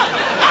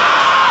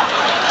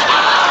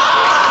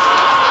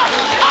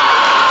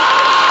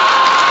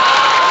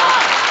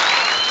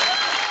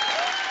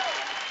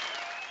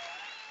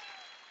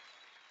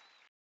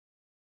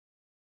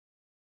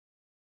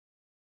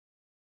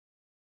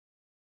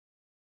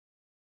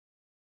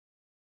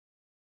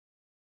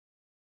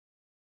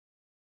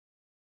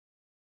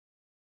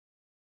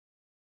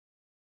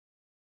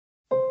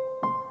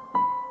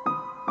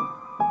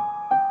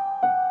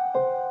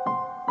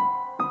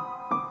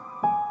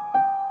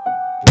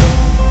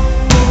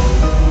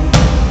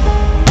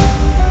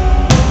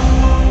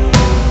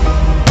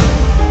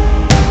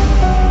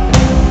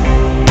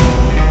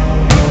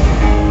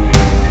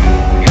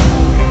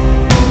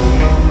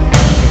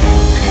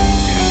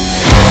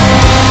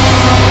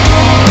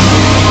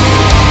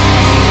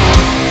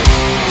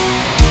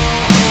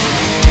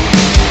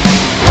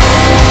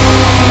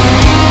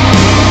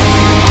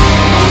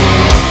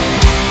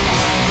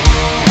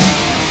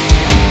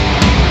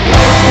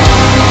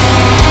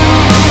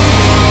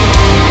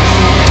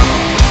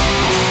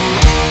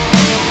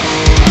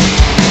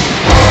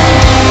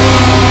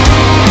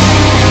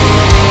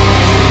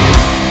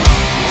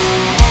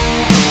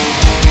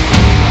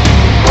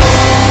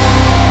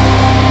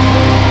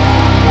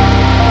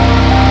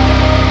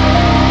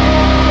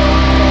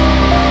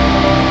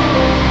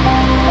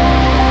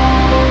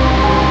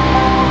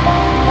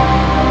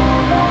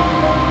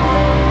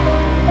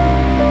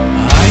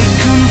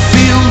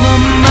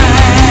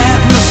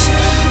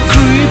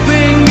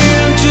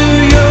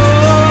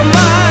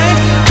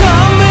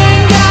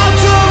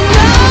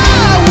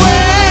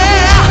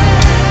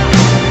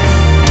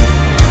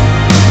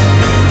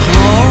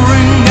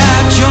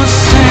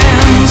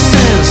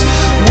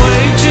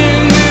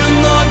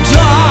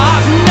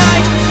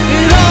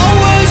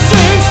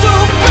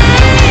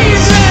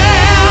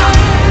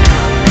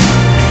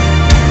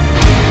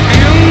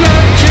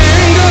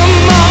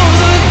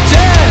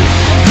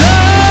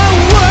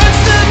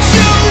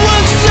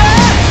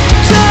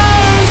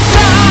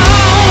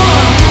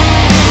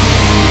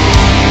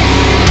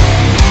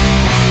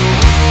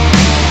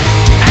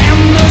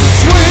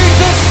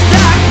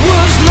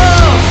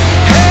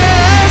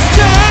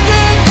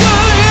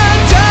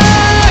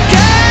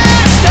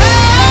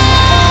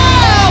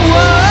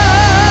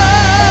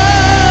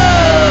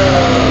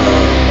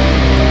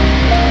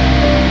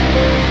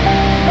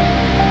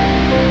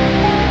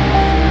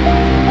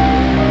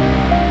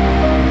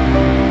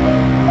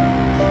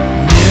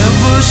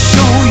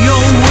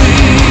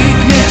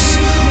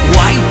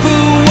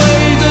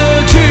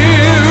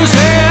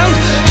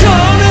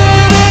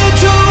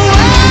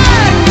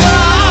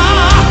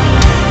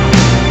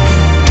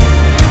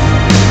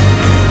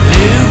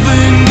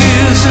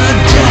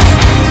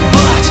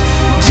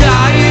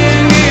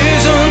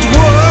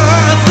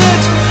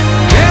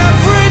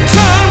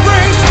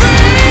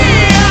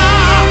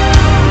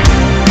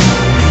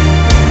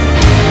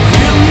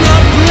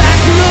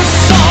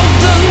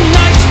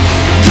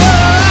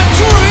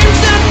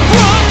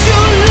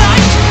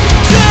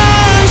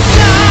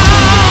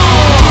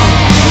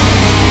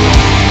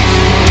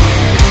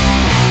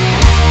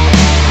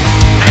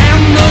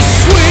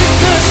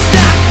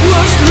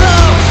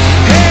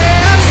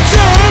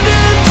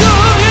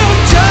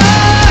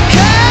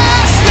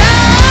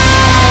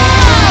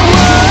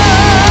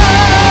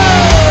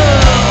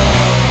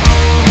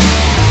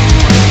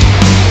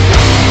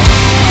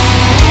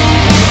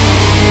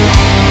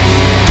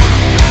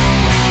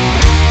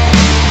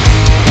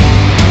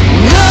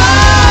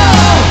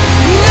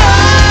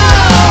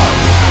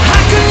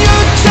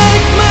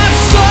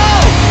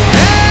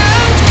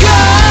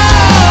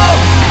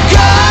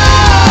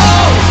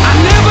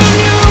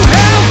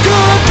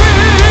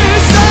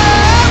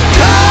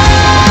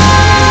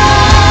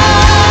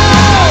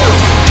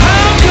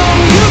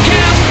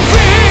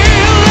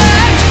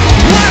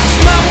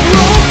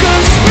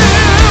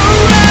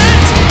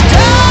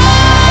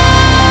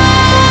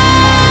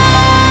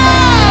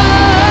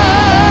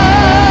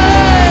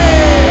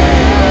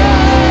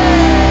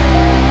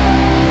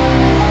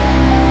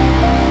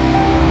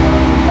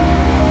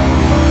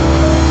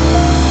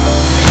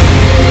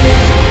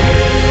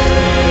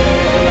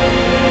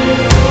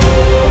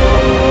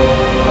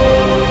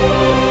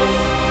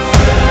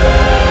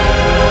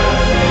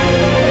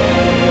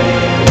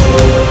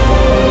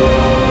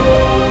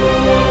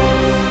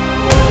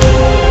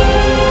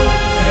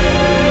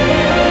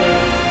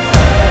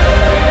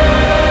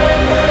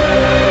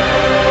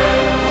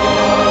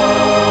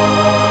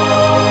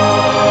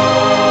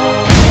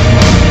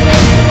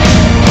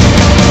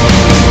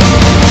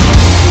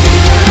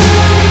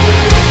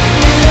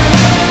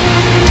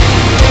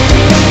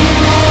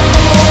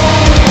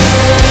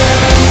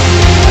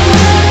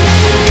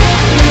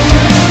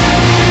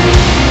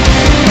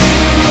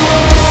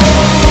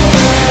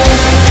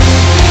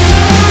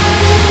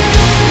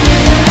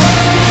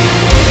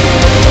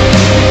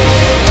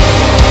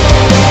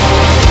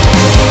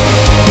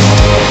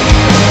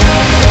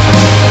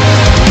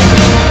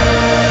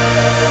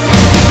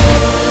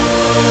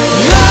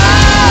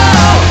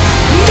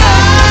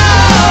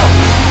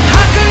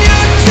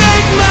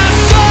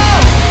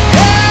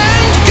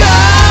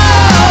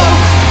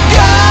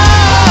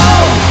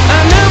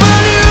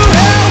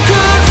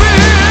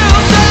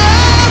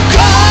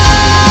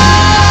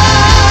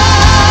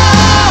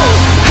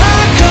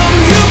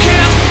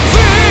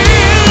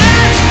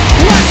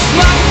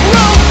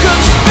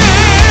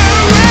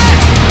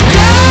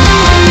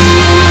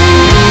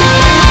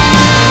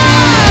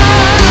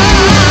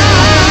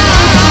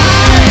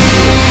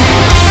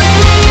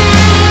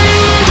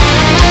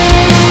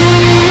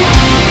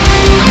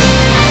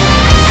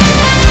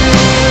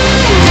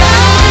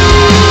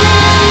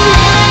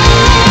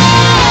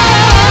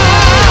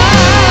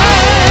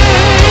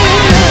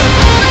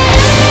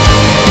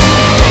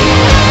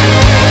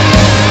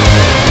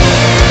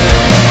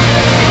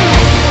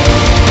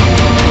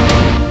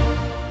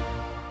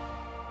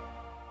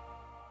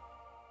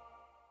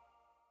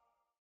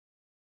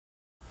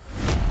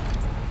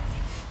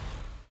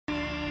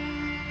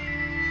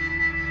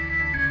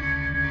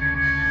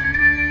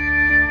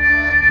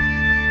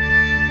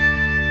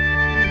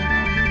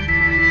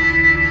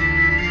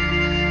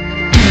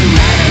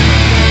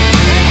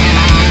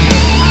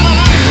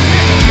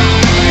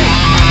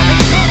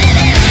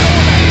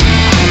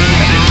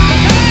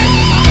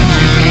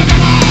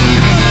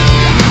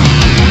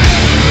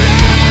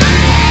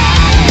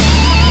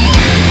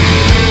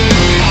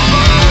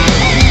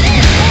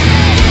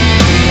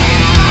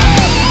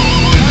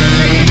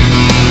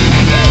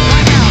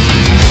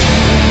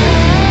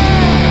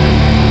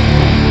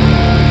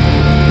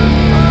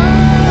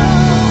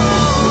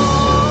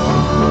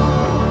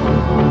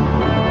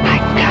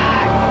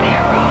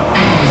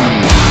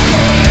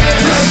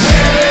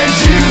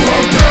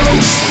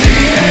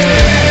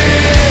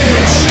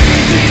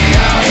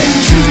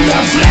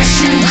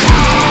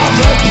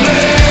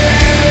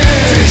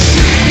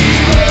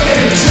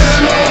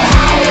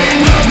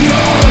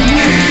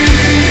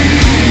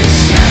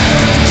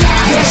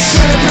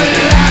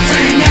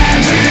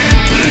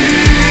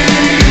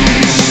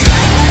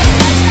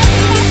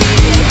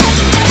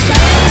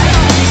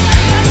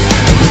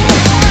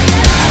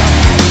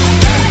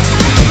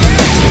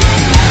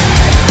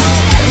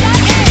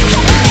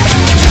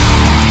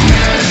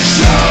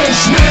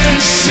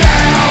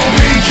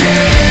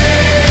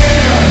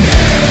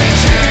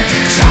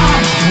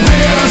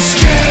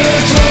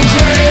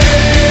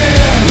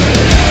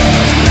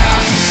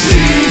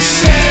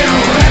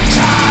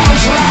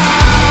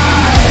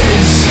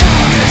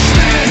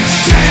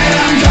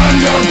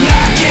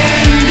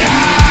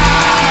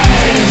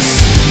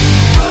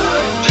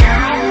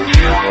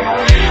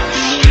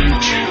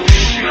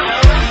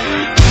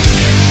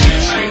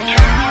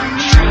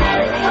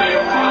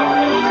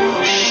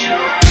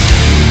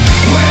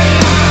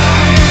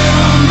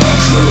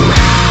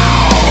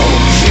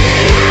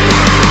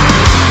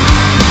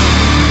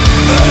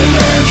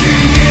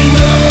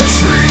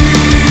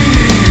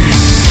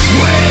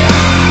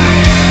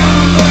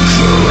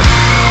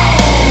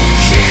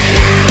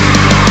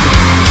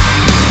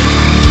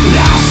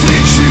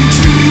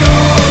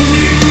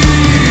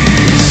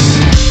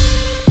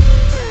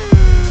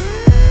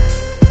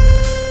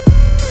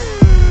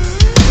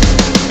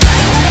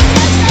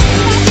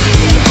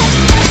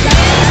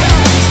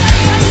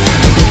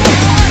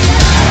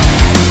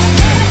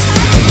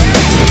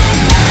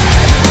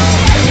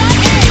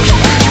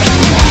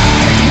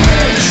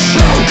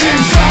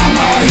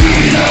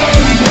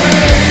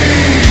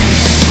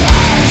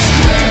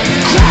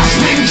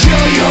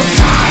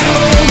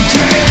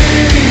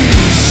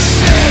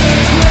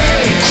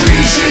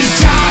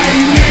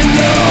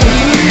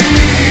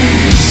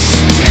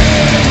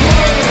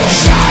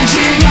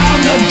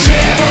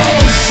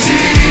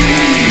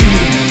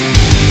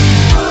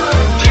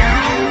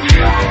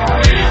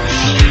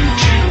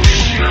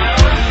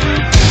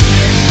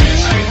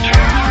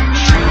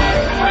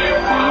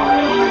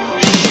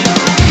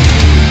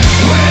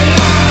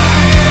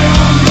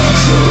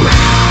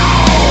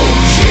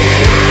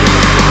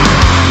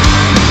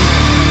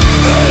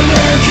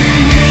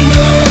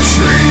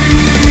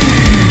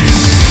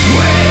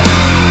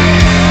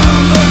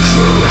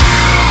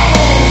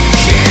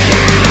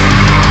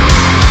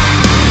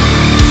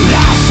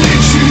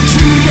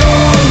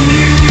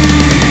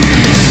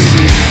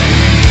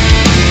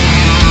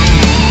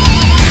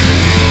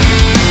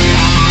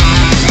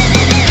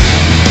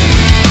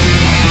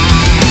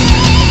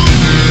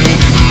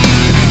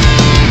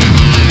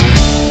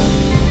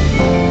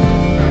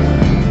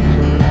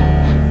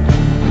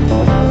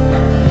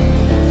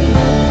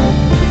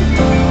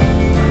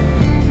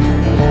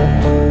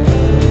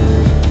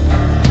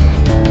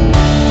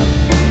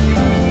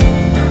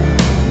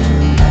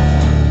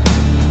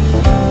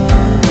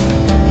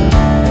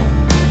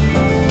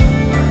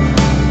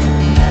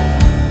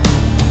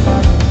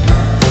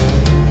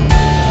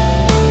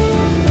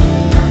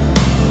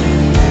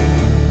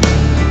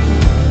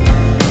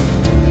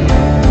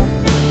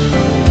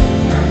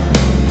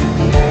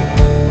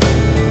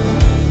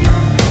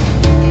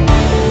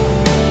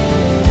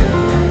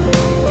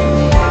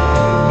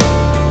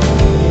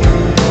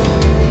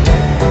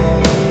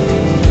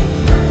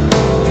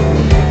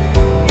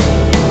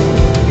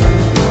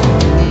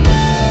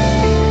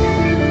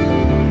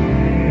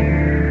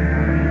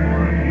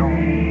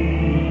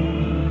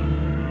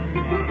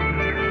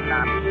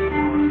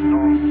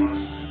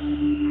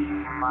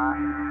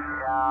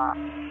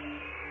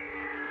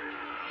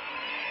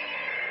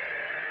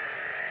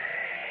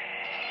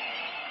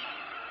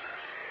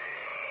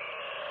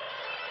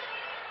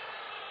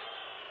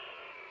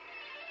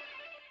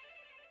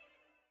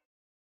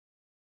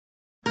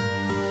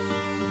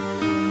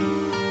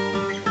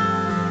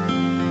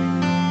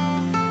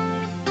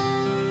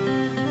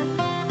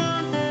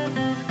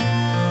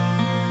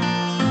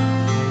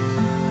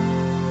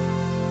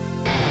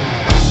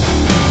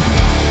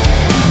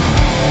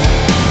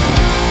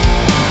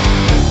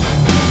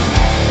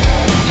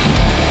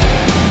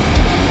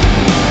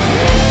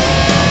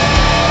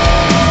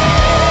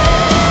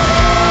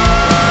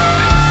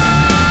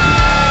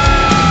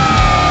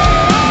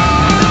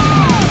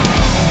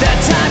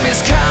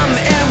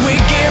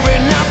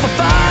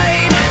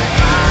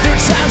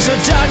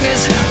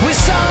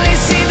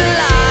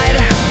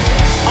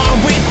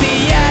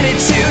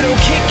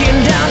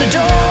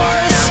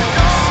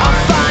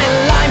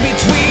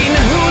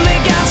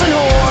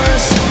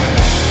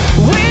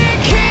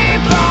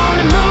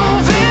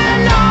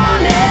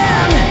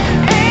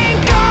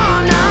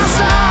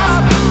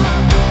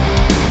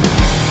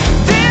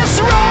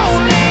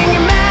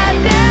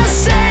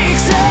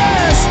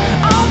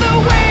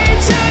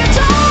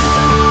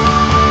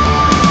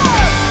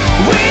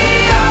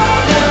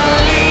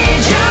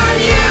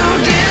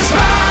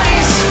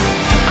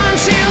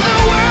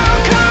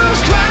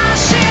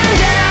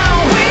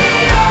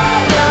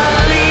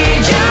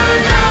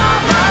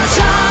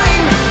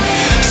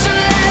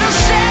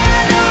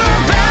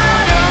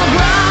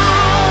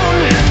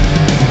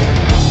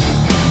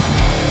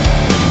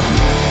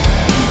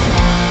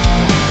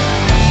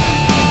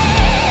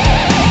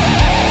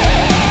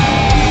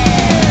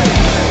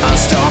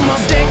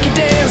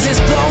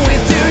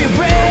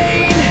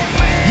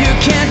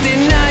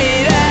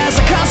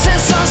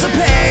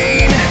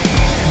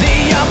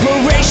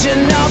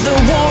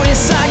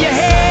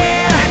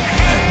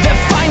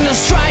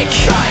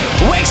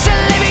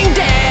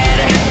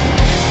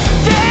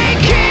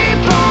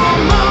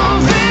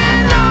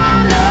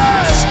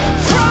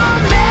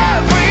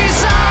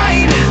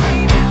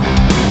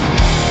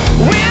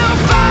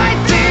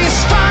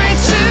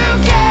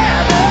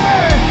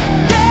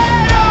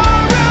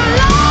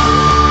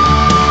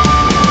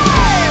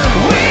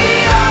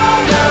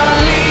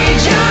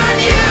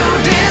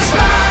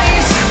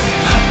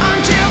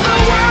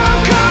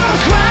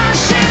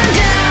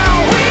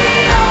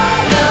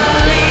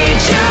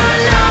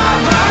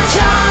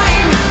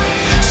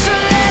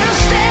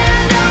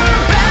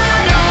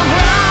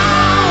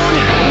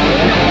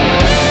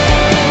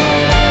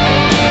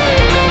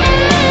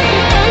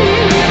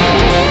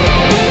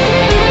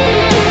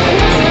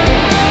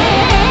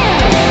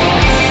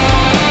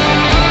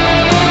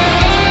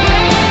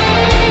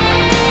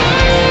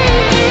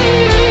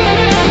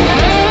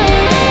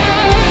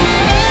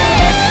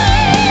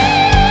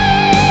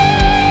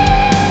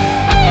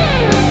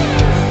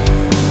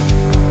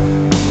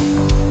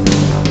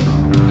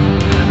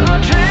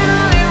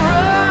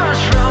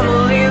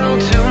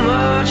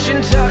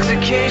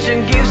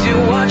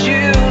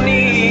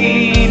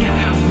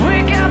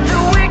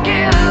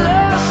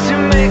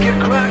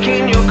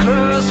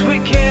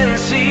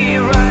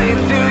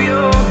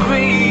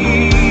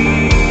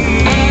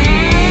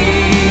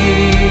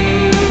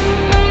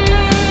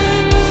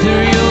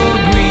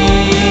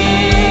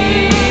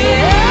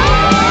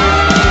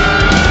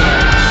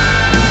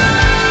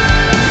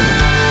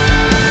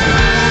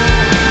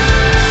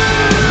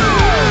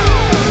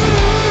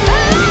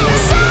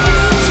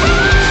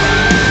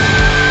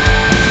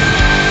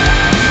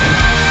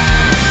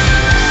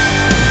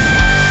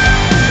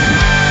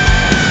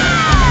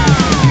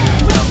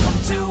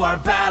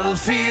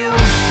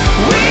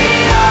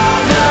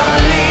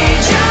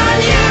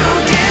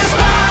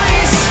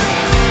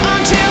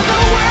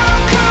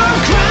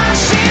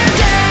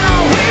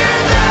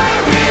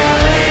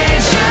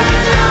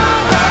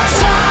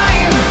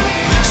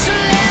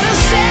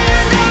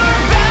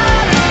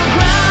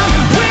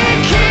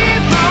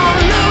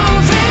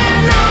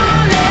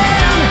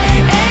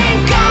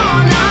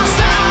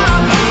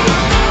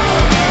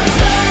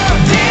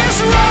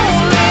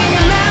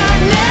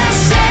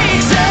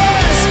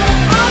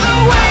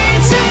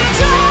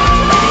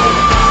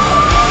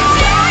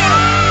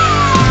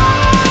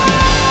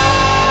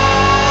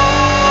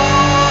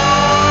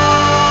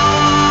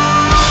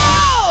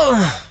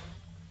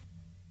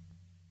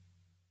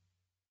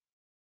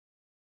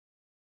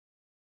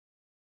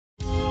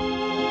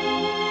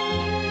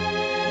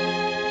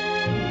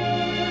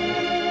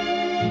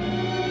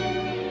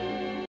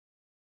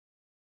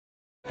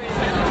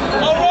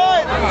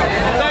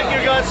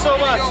 so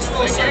much.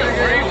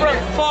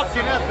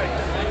 Fucking epic.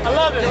 I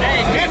love it.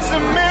 It's a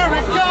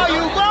miracle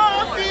you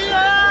walk the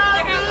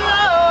earth.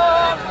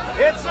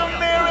 It's a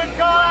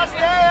miracle I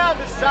stand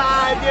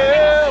beside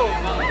you.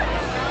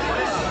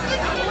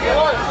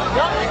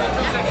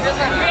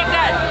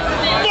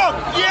 Fuck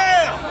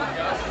yeah!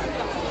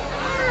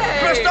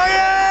 Christian!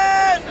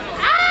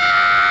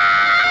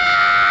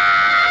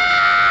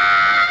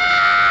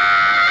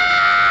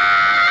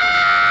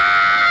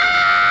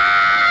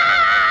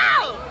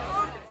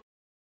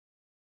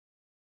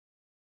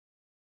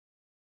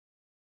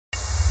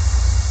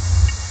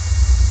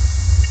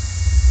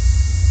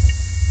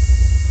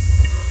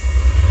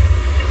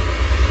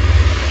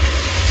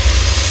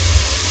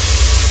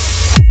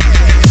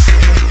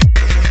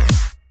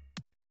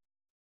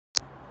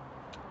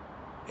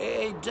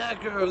 Hey,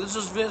 Decker, this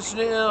is Vince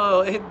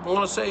Neil. Hey, I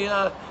want to say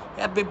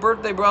happy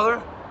birthday,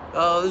 brother.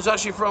 This is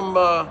actually from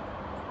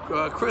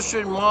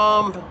Christian,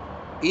 Mom,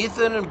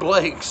 Ethan, and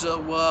Blake.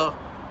 So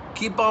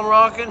keep on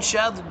rocking,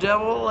 shout the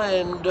devil,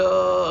 and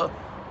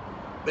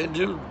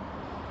do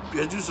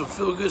some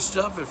feel good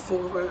stuff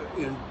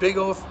in big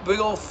old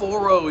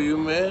 4-0, you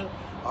man.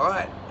 All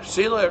right,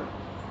 see you later.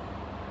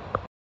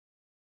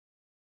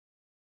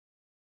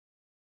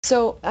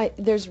 So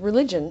there's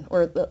religion,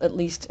 or at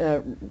least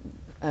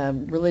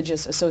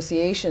religious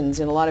associations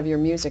in a lot of your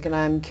music, and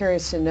I'm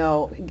curious to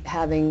know,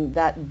 having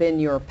that been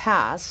your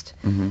past,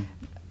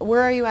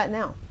 where are you at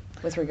now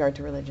with regard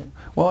to religion?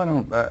 Well,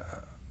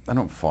 I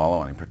don't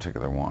follow any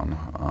particular one.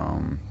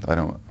 I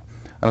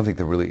don't think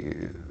there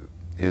really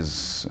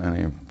is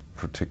any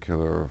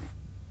particular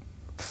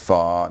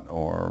thought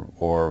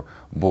or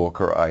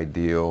book or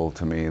ideal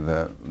to me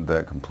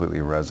that completely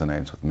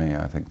resonates with me.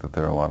 I think that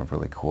there are a lot of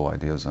really cool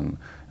ideas in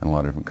a lot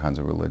of different kinds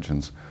of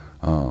religions.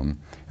 And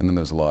then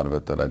there's a lot of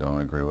it that I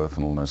don't agree with,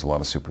 and there's a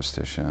lot of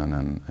superstition,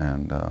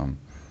 and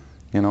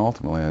you know,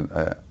 ultimately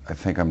I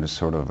think I'm just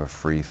sort of a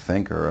free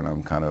thinker, and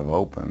I'm kind of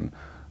open.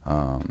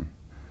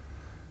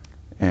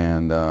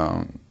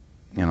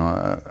 You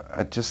know,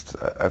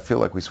 I feel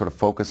like we sort of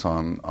focus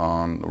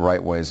on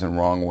right ways and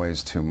wrong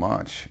ways too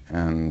much,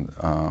 and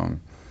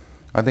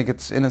I think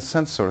it's in a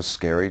sense sort of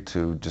scary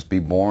to just be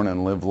born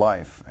and live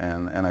life,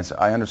 and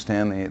I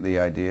understand the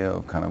idea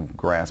of kind of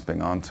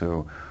grasping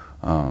onto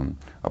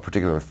a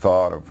particular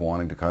thought, of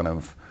wanting to kind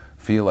of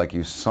feel like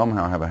you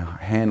somehow have a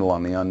handle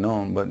on the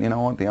unknown, but you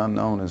know what, the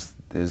unknown is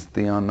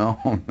the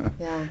unknown.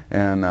 Yeah.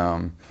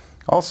 And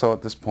also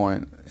at this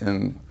point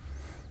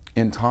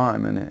in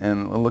time,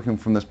 and looking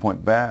from this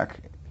point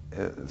back,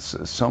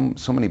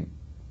 so many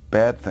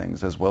bad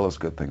things as well as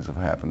good things have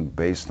happened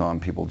based on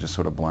people just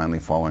sort of blindly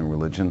following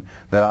religion,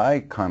 that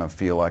I kind of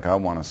feel like I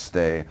want to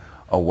stay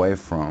away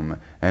from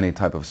any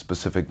type of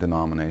specific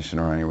denomination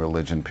or any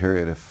religion,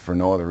 period, if for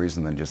no other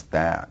reason than just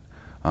that.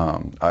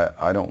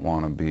 I don't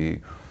want to be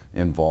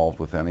involved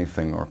with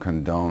anything or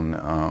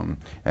condone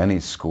any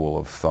school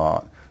of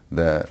thought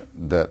that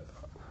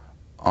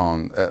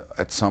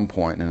at some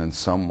point and in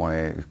some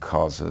way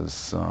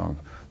causes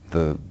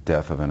the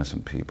death of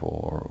innocent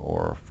people,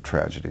 or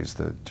tragedies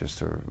that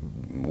just are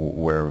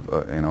where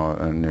you know,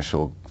 an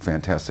initial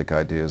fantastic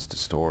idea is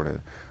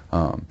distorted.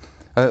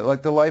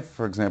 Like the life,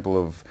 for example,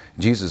 of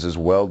Jesus is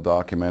well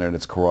documented.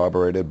 It's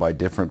corroborated by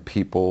different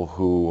people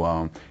who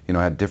you know,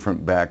 had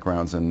different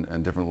backgrounds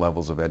and different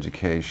levels of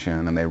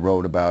education, and they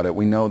wrote about it.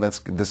 We know this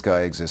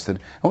guy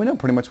existed, and we know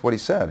pretty much what he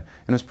said,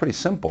 and it was pretty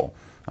simple.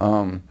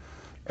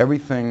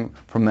 Everything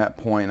from that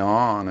point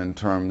on, in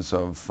terms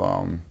of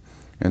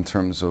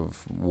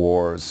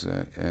wars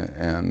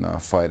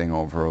and fighting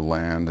over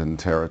land and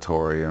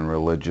territory and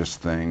religious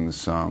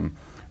things, none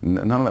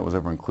of that was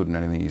ever included in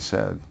anything he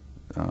said.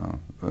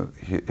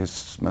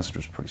 His message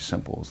was pretty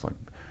simple. It's like,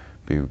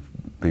 be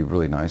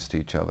really nice to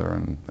each other,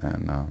 and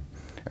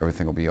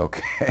everything will be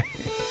okay.